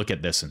 look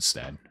at this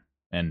instead.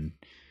 And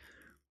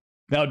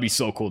that would be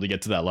so cool to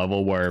get to that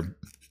level where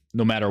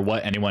no matter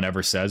what anyone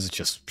ever says, it's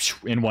just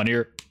in one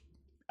ear,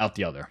 out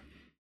the other.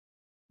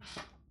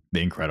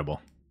 Be incredible.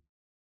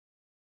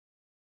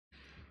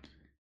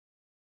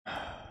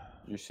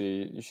 You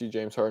see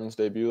James Harden's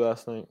debut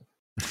last night?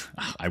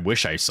 I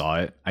wish I saw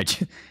it.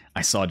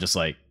 I saw just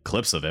like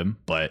clips of him,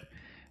 but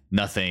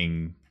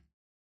nothing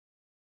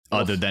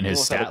other than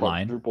his stat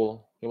line. He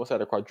almost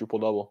had a quadruple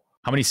double.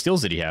 How many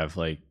steals did he have?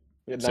 Like,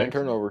 he had 9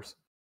 turnovers.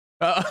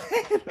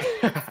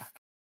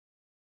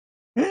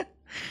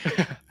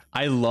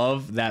 I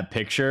love that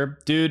picture,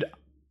 dude.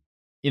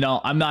 You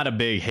know, I'm not a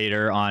big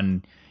hater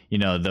on,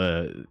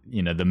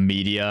 the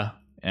media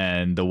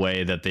and the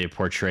way that they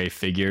portray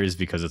figures,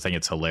 because I think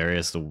it's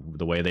hilarious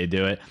the way they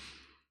do it.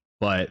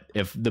 But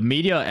if the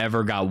media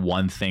ever got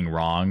one thing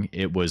wrong,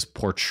 it was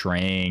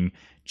portraying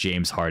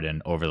James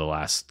Harden over the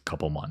last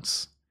couple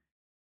months.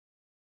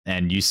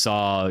 And you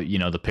saw,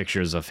 the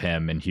pictures of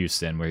him in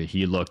Houston where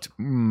he looked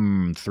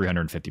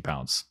 350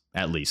 pounds,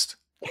 at least.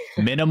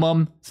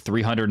 Minimum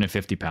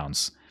 350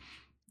 pounds.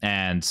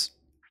 And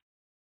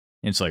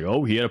it's like,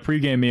 oh, he had a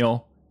pregame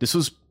meal. This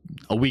was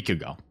a week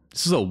ago.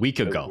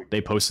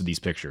 They posted these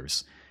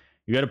pictures.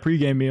 You got a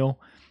pregame meal.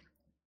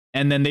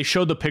 And then they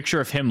showed the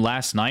picture of him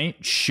last night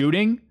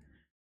shooting.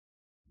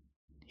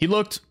 He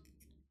looked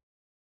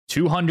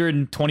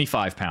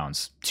 225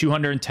 pounds,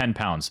 210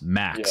 pounds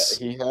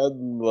max. Yeah, he had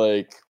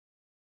like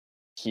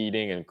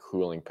heating and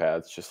cooling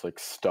pads just like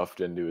stuffed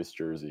into his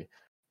jersey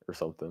or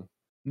something.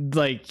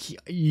 Like, so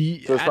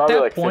it's at probably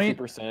that like point,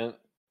 50%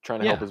 trying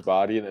to help his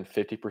body, and then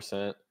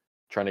 50%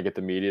 trying to get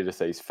the media to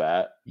say he's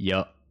fat.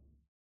 Yep.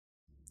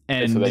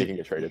 And so that he can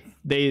get traded.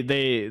 They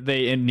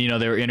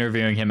were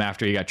interviewing him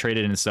after he got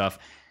traded and stuff.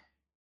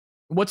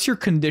 What's your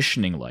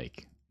conditioning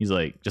like? He's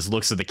like, just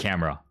looks at the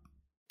camera.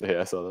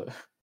 Yeah, I saw that.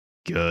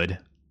 Good.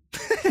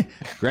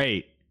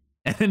 Great.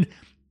 And then,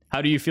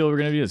 how do you feel we're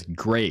going to do this?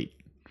 Great.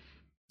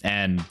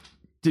 And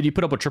did he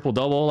put up a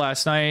triple-double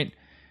last night?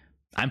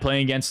 I'm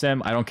playing against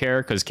him. I don't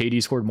care because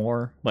KD scored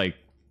more. Like,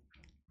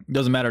 it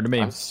doesn't matter to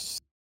me.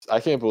 I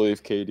can't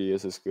believe KD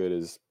is as good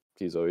as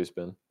he's always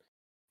been.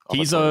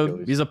 He's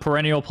a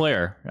perennial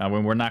player. I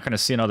mean, we're not going to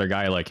see another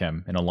guy like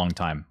him in a long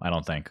time, I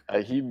don't think.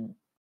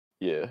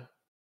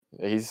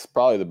 He's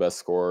probably the best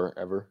scorer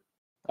ever.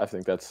 I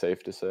think that's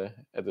safe to say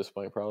at this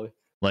point, probably.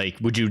 Like,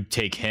 would you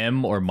take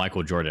him or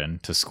Michael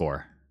Jordan to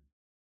score?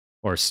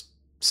 Or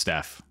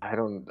Steph?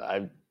 Kevin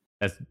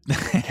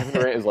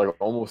Durant is like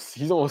almost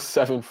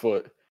 7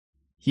 foot.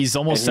 He's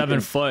almost 7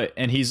 foot,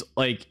 and he's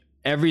like,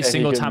 every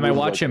single time I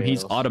watch him,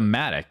 he's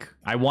automatic.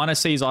 I want to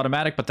say he's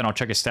automatic, but then I'll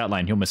check his stat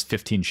line. He missed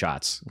 15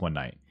 shots one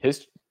night.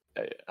 His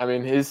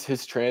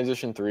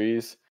transition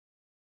threes.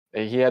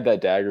 He had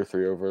that dagger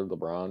 3 over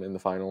LeBron in the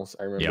finals.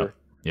 I remember.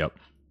 Yep.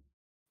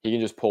 He can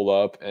just pull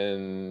up,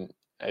 and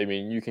I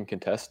mean, you can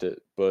contest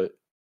it, but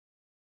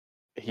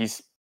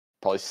he's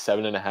probably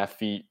 7.5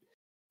 feet.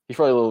 He's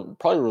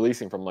probably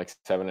releasing from like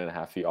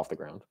 7.5 feet off the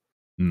ground.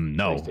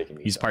 No,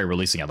 he's probably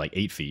releasing at like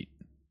 8 feet.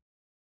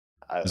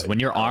 Because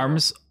when your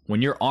arms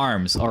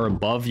are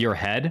above your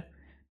head,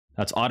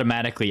 that's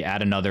automatically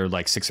add another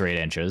like 6 or 8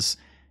 inches,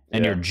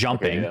 and you're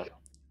jumping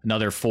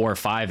another 4 or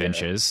 5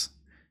 inches.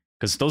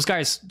 Because those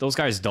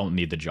guys don't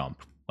need the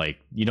jump. Like,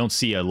 you don't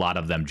see a lot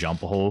of them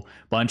jump a whole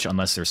bunch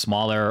unless they're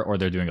smaller or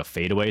they're doing a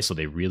fadeaway, so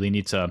they really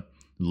need to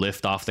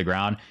lift off the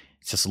ground.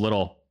 It's just a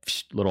little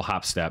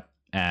hop step,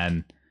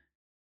 and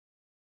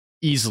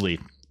easily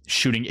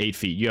shooting 8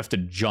 feet. You have to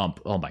jump.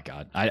 Oh my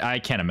god, I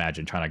can't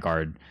imagine trying to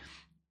guard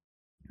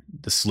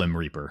the Slim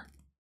Reaper.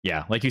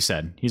 Yeah, like you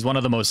said, he's one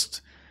of the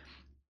most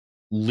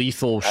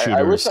lethal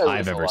shooters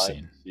I've ever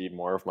seen. See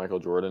more of Michael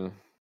Jordan,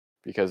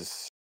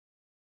 because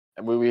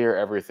we hear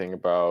everything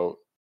about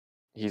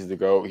he's the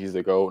GOAT,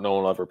 no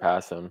one will ever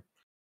pass him.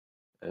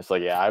 And it's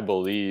like, yeah, I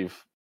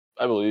believe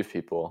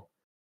people.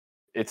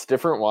 It's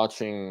different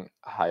watching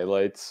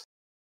highlights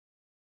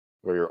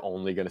where you're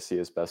only going to see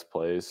his best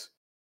plays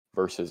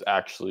versus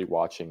actually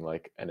watching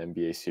like an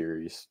NBA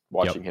series,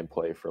 watching him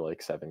play for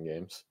like 7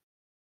 games.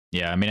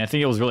 Yeah, I mean, I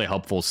think it was really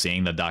helpful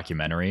seeing the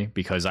documentary,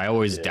 because I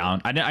always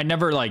I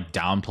never like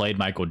downplayed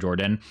Michael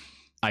Jordan.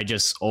 I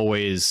just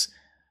always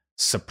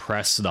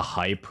suppress the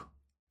hype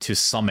to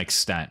some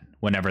extent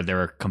whenever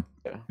they're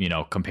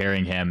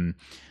comparing him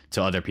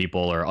to other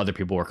people, or other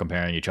people were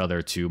comparing each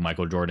other to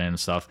Michael Jordan and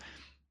stuff.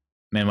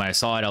 Man, when I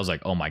saw it, I was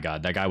like, oh my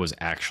God, that guy was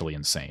actually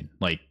insane.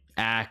 Like,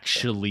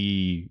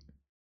 actually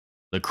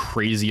the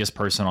craziest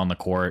person on the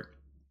court,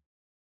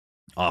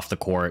 off the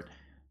court,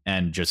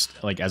 and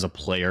just like as a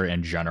player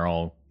in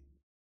general,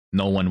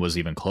 no one was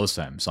even close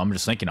to him. So I'm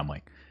just thinking, I'm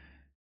like,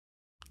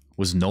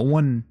 was no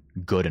one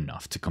good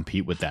enough to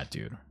compete with that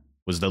dude?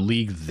 Was the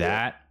league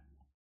that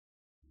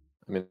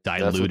diluted?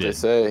 That's what they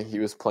say. He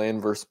was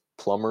playing versus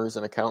plumbers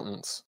and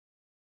accountants.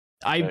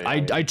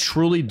 I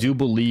truly do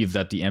believe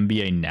that the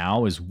NBA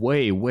now is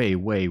way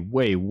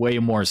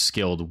more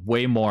skilled,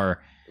 way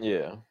more,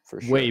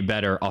 for sure, way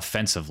better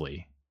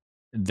offensively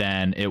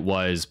than it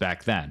was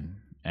back then.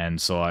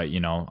 And so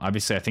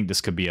obviously I think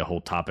this could be a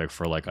whole topic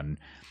for like a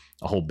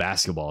whole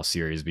basketball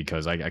series,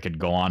 because I could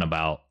go on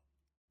about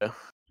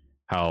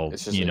how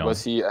it's just,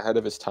 was he ahead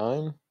of his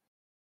time?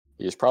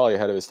 He was probably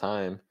ahead of his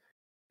time.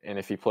 And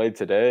if he played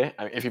today,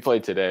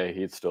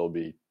 he'd still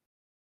be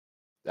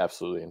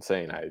absolutely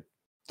insane. I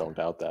don't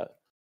doubt that.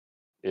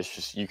 It's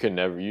just you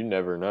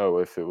never know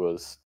if it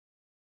was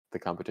the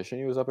competition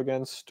he was up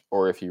against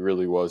or if he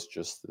really was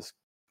just this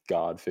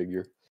god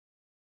figure.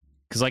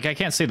 Because like I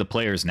can't say the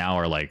players now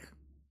are like,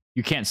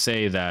 you can't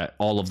say that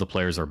all of the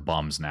players are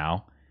bums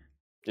now.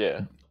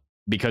 Yeah.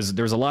 Because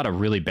there's a lot of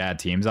really bad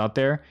teams out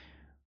there,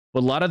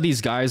 but a lot of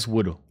these guys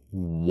would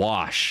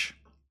wash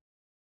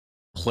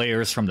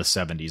players from the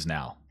 70s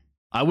now.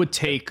 I would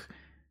take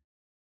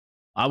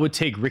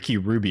Ricky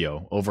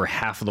Rubio over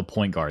half of the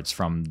point guards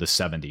from the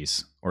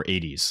 70s or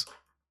 80s.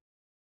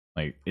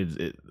 Like,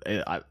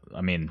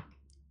 I mean,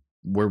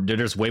 they're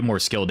just way more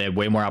skilled. They had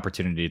way more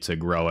opportunity to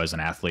grow as an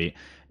athlete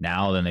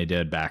now than they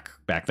did back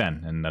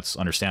then, and that's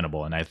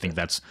understandable. And I think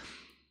that's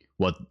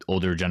what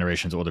older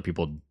generations, older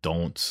people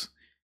don't.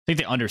 I think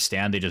they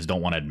understand. They just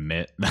don't want to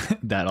admit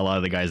that a lot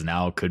of the guys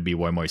now could be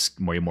way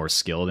more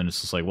skilled. And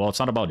it's just like, well, it's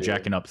not about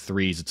jacking up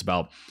threes. It's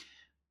about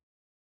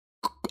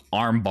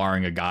arm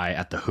barring a guy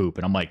at the hoop.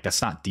 And I'm like,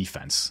 that's not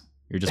defense.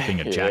 You're just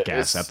being a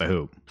jackass at the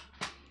hoop.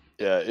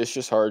 Yeah, it's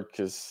just hard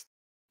because,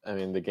 I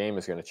mean, the game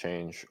is going to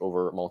change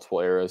over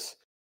multiple eras.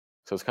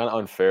 So it's kind of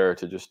unfair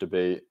to just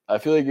debate. I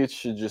feel like it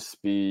should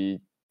just be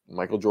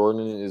Michael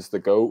Jordan is the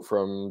GOAT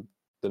from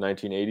the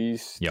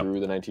 1980s through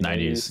the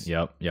 1990s.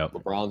 Yep.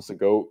 LeBron's the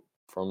GOAT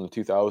from the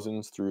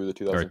 2000s through the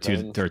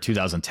 2010s. Or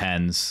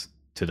 2010s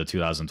to the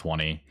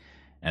 2020.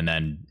 And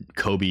then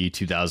Kobe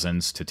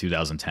 2000s to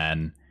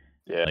 2010.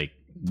 Yeah. Like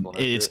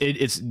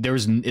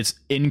it's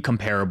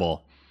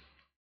incomparable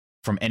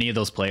from any of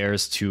those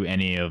players to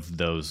any of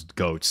those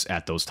GOATs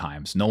at those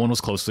times. No one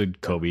was close to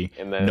Kobe.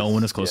 No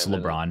one was close to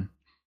LeBron.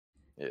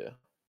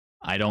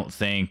 I don't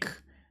think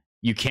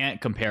you can't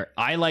compare.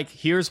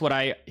 Here's what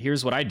I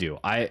do.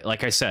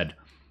 Like I said,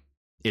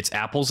 it's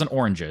apples and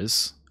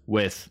oranges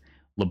with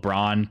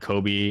LeBron,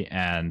 Kobe,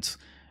 and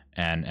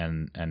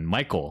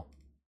Michael.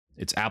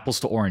 It's apples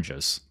to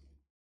oranges.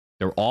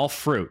 They're all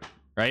fruit,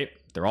 right?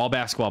 They're all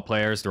basketball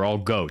players. They're all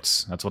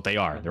GOATs. That's what they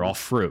are. They're all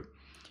fruit,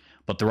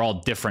 but they're all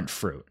different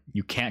fruit.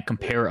 You can't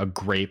compare a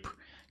grape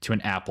to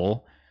an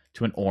apple,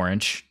 to an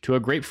orange, to a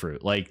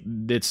grapefruit. Like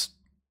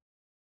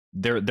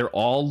they're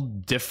all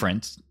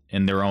different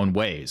in their own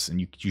ways, and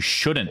you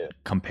shouldn't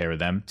compare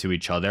them to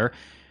each other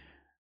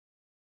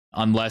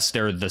unless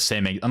they're the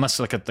same. Unless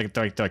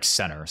like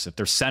centers. If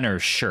they're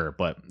centers, sure.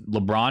 But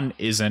LeBron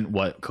isn't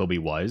what Kobe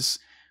was.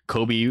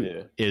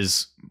 Kobe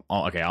is,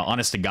 okay,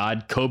 honest to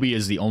God, Kobe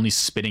is the only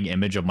spitting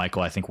image of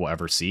Michael I think we'll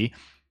ever see.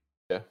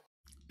 Yeah.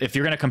 If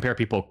you're going to compare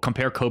people,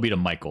 compare Kobe to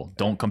Michael.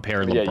 Don't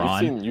compare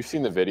LeBron. Yeah, you've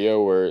seen the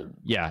video where...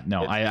 Yeah,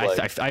 no,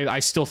 I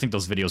still think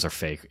those videos are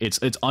fake. It's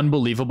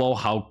unbelievable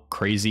how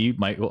crazy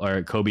Michael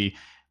or Kobe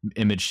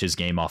imaged his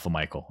game off of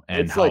Michael. And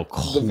it's how like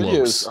close. The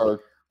videos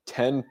are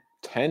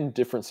 10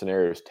 different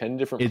scenarios, 10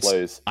 different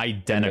plays.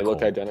 Identical. And they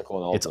look identical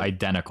in all It's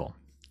identical.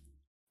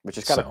 Which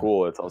is kind of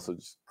cool. It's also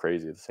just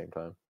crazy at the same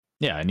time.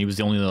 Yeah, and he was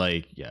the only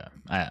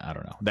I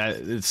don't know. That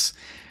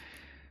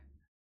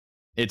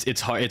it's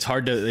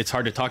hard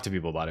to talk to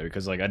people about it,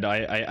 because like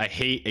I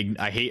hate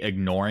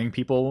ignoring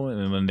people,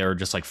 and when they're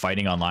just like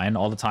fighting online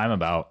all the time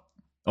about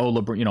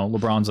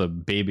LeBron's a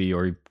baby,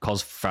 or he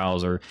calls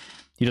fouls, or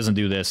he doesn't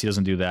do this, he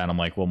doesn't do that. And I'm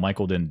like, well,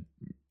 Michael didn't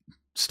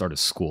start a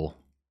school.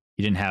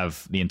 He didn't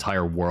have the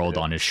entire world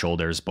on his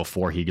shoulders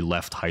before he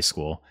left high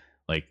school.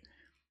 Like,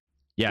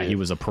 yeah, he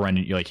was a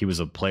perennial, like he was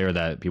a player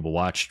that people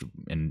watched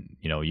in,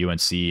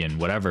 UNC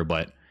and whatever,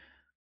 but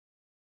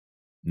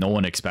no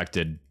one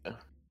expected.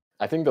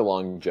 I think the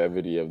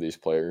longevity of these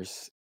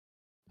players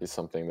is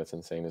something that's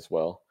insane as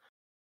well.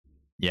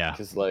 Yeah.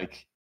 Because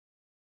like,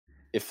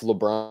 if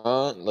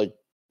LeBron,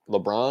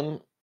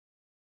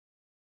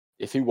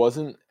 if he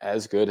wasn't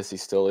as good as he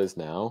still is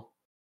now,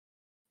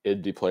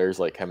 it'd be players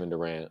like Kevin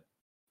Durant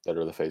that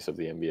are the face of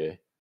the NBA.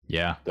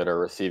 Yeah. That are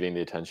receiving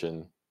the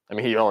attention. I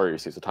mean, he already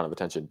receives a ton of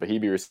attention, but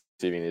he'd be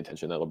receiving the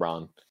attention that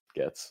LeBron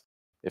gets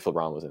if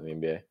LeBron was in the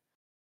NBA.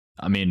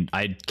 I mean,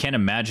 I can't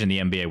imagine the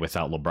NBA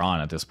without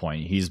LeBron at this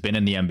point. He's been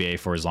in the NBA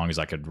for as long as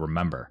I could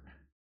remember.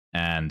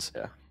 And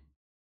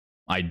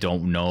I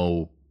don't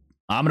know.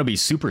 I'm going to be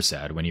super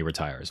sad when he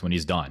retires, when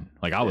he's done.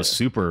 Like, I was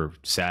super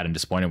sad and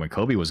disappointed when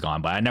Kobe was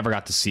gone, but I never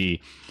got to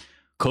see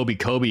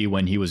Kobe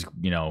when he was,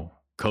 you know,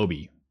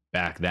 Kobe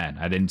back then.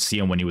 I didn't see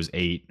him when he was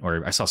 8,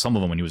 or I saw some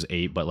of him when he was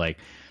 8, but like,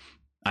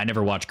 I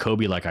never watched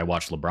Kobe like I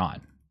watched LeBron.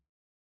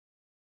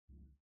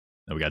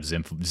 Oh, we got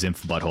Zimph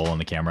butthole on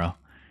the camera.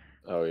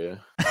 Oh, yeah.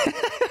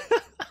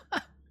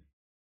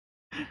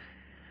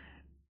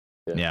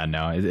 Yeah,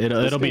 no,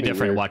 it'll be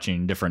different weird.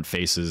 Watching different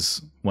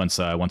faces once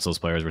those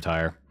players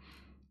retire.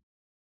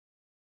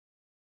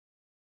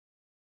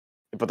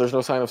 But there's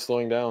no sign of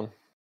slowing down.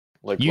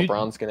 Like,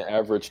 LeBron's going to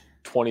average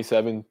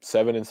 27,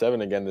 7 and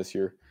 7 again this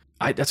year.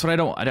 That's what I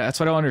don't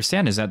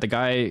understand, is that the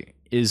guy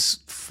is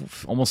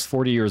almost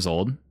 40 years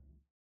old.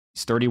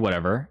 He's 30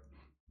 whatever.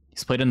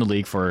 He's played in the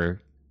league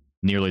for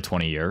nearly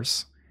 20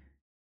 years.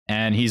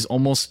 And he's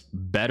almost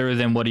better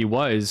than what he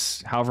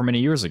was however many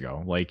years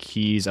ago. Like,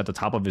 he's at the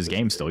top of his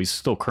game still. He's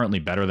still currently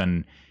better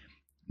than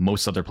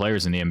most other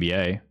players in the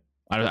NBA.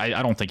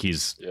 I don't think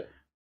he's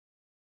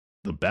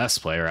the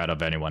best player out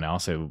of anyone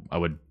else. I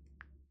would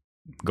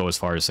go as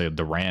far as say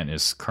Durant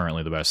is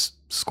currently the best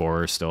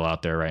scorer still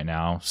out there right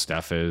now.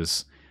 Steph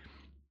is.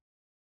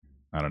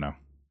 I don't know.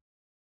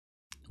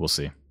 We'll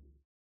see.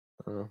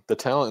 The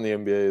talent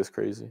in the NBA is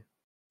crazy.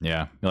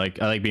 Yeah, I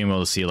like being able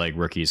to see like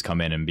rookies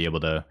come in and be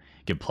able to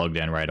get plugged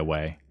in right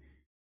away.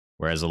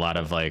 Whereas a lot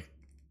of like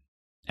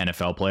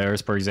NFL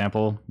players, for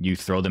example, you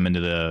throw them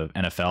into the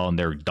NFL and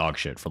they're dog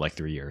shit for like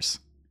 3 years,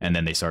 and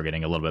then they start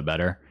getting a little bit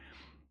better.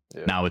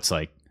 Yeah. Now it's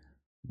like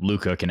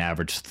Luka can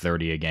average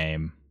 30 a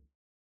game.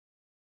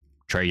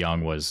 Trae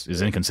Young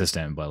is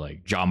inconsistent, but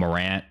like Ja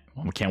Morant,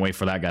 we can't wait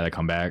for that guy to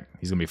come back.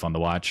 He's gonna be fun to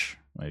watch.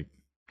 Like,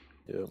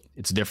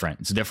 it's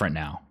different. It's different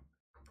now.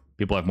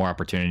 People have more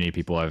opportunity.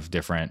 People have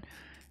different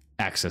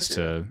access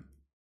to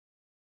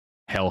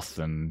health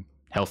and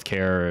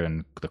healthcare,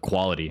 and the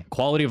quality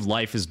of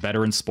life is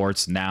better in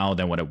sports now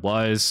than what it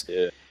was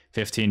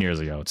 15 years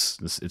ago. It's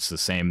the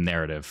same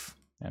narrative,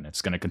 and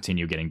it's going to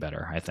continue getting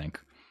better, I think.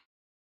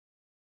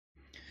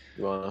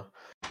 You want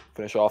to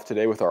finish off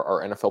today with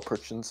our NFL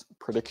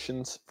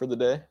predictions for the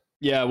day?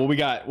 Yeah, what we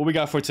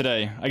got for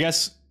today? I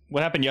guess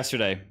what happened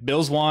yesterday?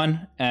 Bills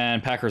won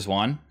and Packers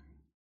won.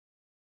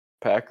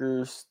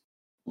 Packers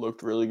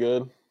looked really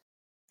good.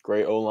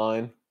 Great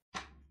O-line.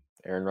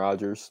 Aaron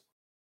Rodgers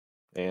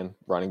and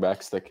running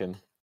backs that can.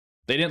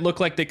 They didn't look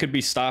like they could be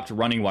stopped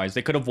running wise.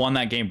 They could have won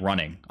that game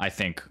running, I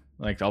think.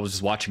 Like, I was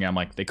just watching it, I'm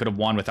like, they could have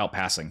won without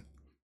passing.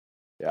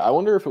 Yeah, I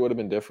wonder if it would have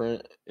been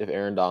different if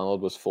Aaron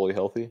Donald was fully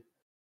healthy.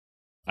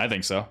 I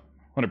think so.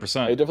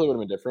 100%. It definitely would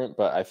have been different,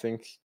 but I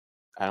think,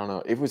 I don't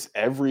know, it was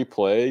every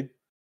play,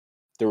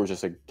 there was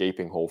just a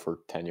gaping hole for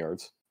 10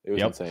 yards. It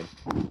was insane.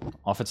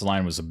 Offensive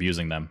line was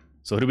abusing them.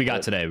 So who do we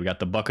got today? We got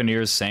the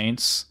Buccaneers,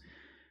 Saints.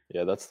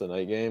 Yeah, that's the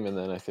night game, and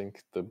then I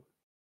think the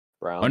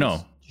Browns. Oh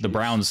no,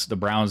 Chiefs. the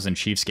Browns and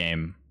Chiefs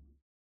game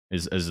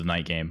is the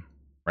night game,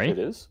 right? It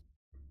is?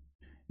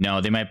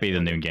 No, they might be the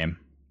noon game.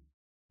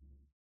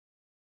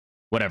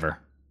 Whatever.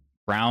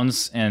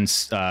 Browns and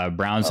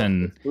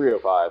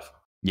 3:05.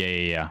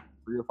 Yeah.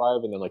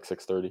 3:05 and then like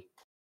 6:30.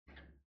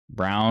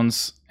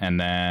 Browns and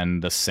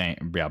then the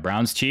Saints. Yeah,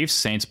 Browns, Chiefs,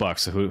 Saints,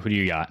 Bucks. So who do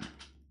you got?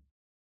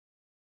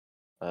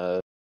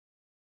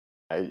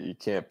 You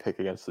can't pick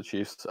against the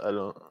Chiefs. I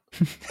don't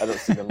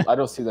see them. I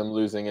don't see them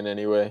losing in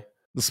any way.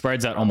 The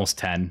spread's at almost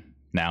 10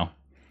 now.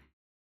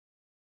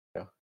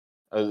 Yeah,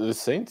 the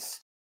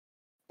Saints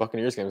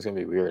Buccaneers game is gonna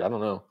be weird. I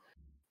don't know,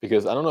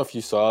 because I don't know if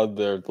you saw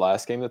their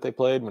last game that they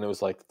played when it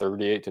was like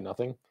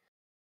 38-0.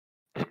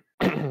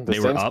 The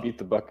Saints beat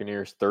the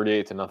Buccaneers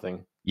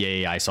 38-0.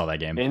 Yeah, I saw that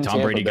game. In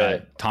Tom Brady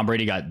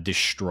got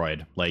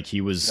destroyed. Like,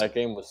 that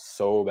game was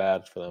so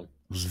bad for them.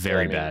 It was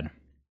very bad.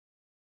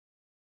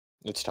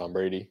 It's Tom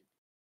Brady.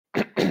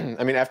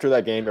 I mean, after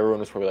that game, everyone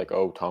was probably like,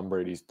 "Oh, Tom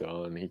Brady's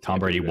done." Tom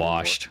Brady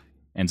washed.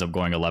 Ends up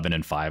going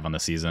 11-5 on the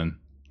season.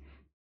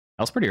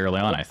 That was pretty early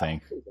on, I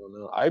think. I don't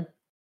know. I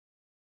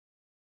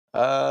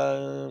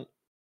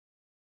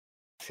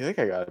feel like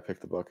I gotta pick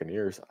the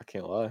Buccaneers. I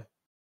can't lie.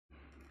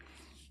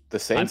 The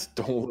Saints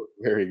don't look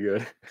very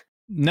good.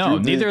 No,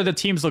 neither of the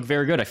teams look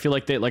very good. I feel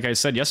like like I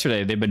said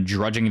yesterday, they've been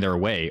drudging their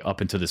way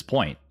up until this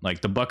point.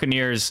 Like, the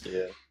Buccaneers,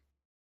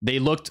 they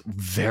looked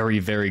very,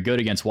 very good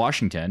against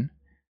Washington.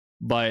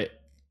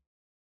 But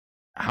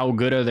how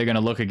good are they going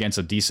to look against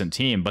a decent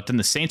team? But then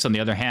the Saints, on the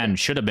other hand,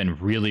 should have been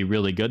really,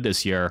 really good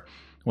this year.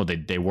 Well,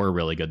 they were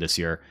really good this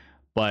year.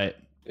 But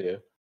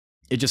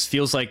it just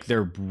feels like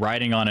they're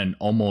riding on an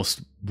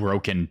almost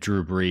broken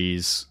Drew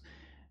Brees.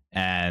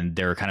 And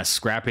they're kind of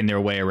scrapping their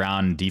way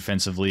around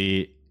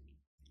defensively.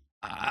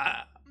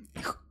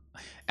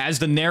 As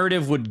the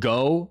narrative would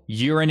go,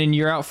 year in and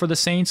year out for the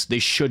Saints, they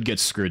should get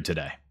screwed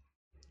today.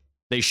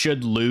 They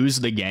should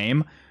lose the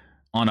game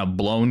on a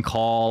blown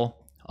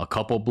call, a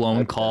couple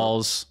blown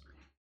calls,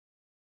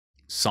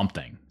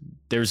 something.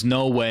 There's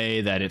no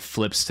way that it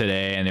flips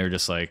today and they're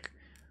just like,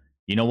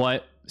 you know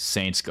what?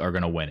 Saints are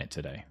going to win it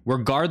today.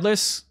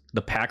 Regardless,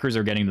 the Packers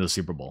are getting to the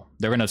Super Bowl.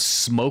 They're going to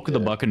smoke the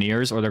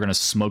Buccaneers or they're going to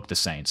smoke the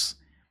Saints.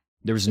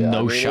 There's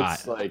no shot.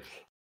 It's like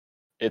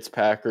it's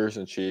Packers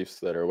and Chiefs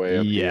that are way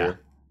up here.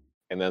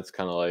 And that's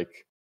kind of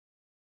like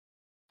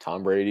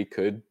Tom Brady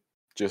could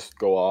just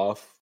go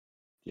off,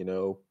 you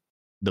know.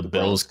 The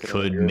Bills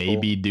could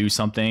maybe do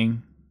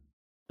something.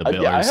 I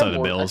have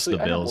more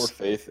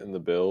faith in the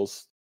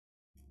Bills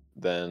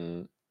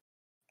than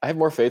I have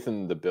more faith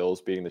in the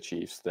Bills beating the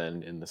Chiefs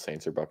than in the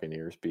Saints or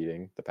Buccaneers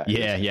beating the Packers.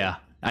 Yeah.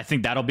 I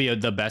think that'll be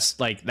the best.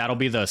 Like that'll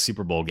be the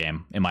Super Bowl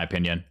game, in my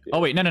opinion. Yeah. Oh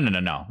wait, no.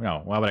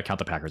 Why would I count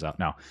the Packers out?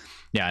 No.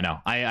 Yeah, I know.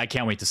 I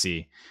can't wait to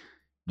see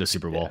the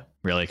Super Bowl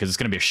really because it's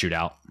going to be a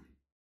shootout.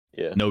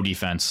 Yeah. No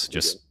defense,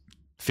 just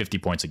 50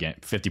 points again.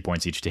 50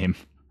 points each team.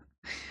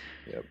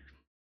 Yep.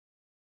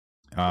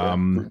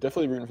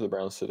 Definitely rooting for the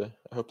Browns today.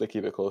 I hope they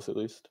keep it close at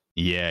least.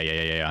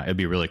 Yeah. It'd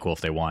be really cool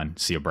if they won.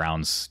 See a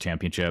Browns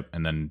championship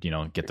and then,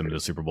 get them to the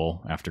Super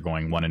Bowl after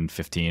going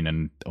 1-15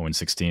 and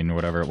 0-16 or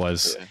whatever it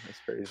was. Yeah, that's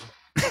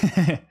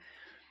crazy.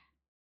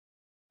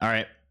 All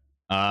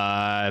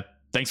right.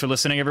 Thanks for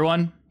listening,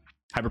 everyone.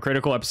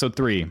 Hypercritical episode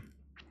 3.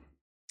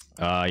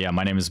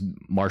 My name is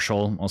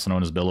Marshall, also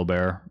known as Billow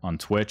Bear on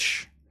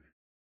Twitch.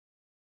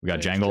 We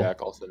got Jangle.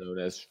 Jack, also known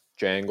as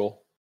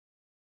Jangle.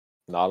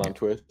 Not on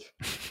Twitch.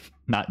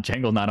 Not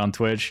Jangle, not on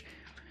Twitch.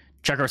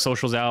 Check our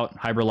socials out.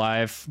 Hyper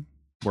Live.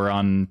 We're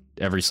on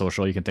every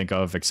social you can think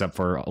of except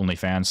for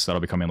OnlyFans. That'll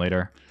be coming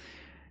later.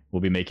 We'll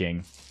be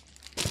making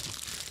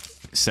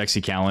sexy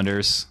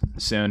calendars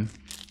soon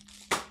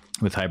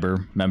with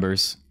Hyper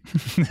members.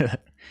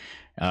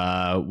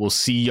 We'll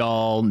see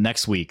y'all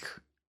next week.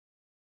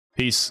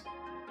 Peace.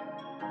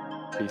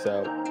 Peace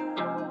out.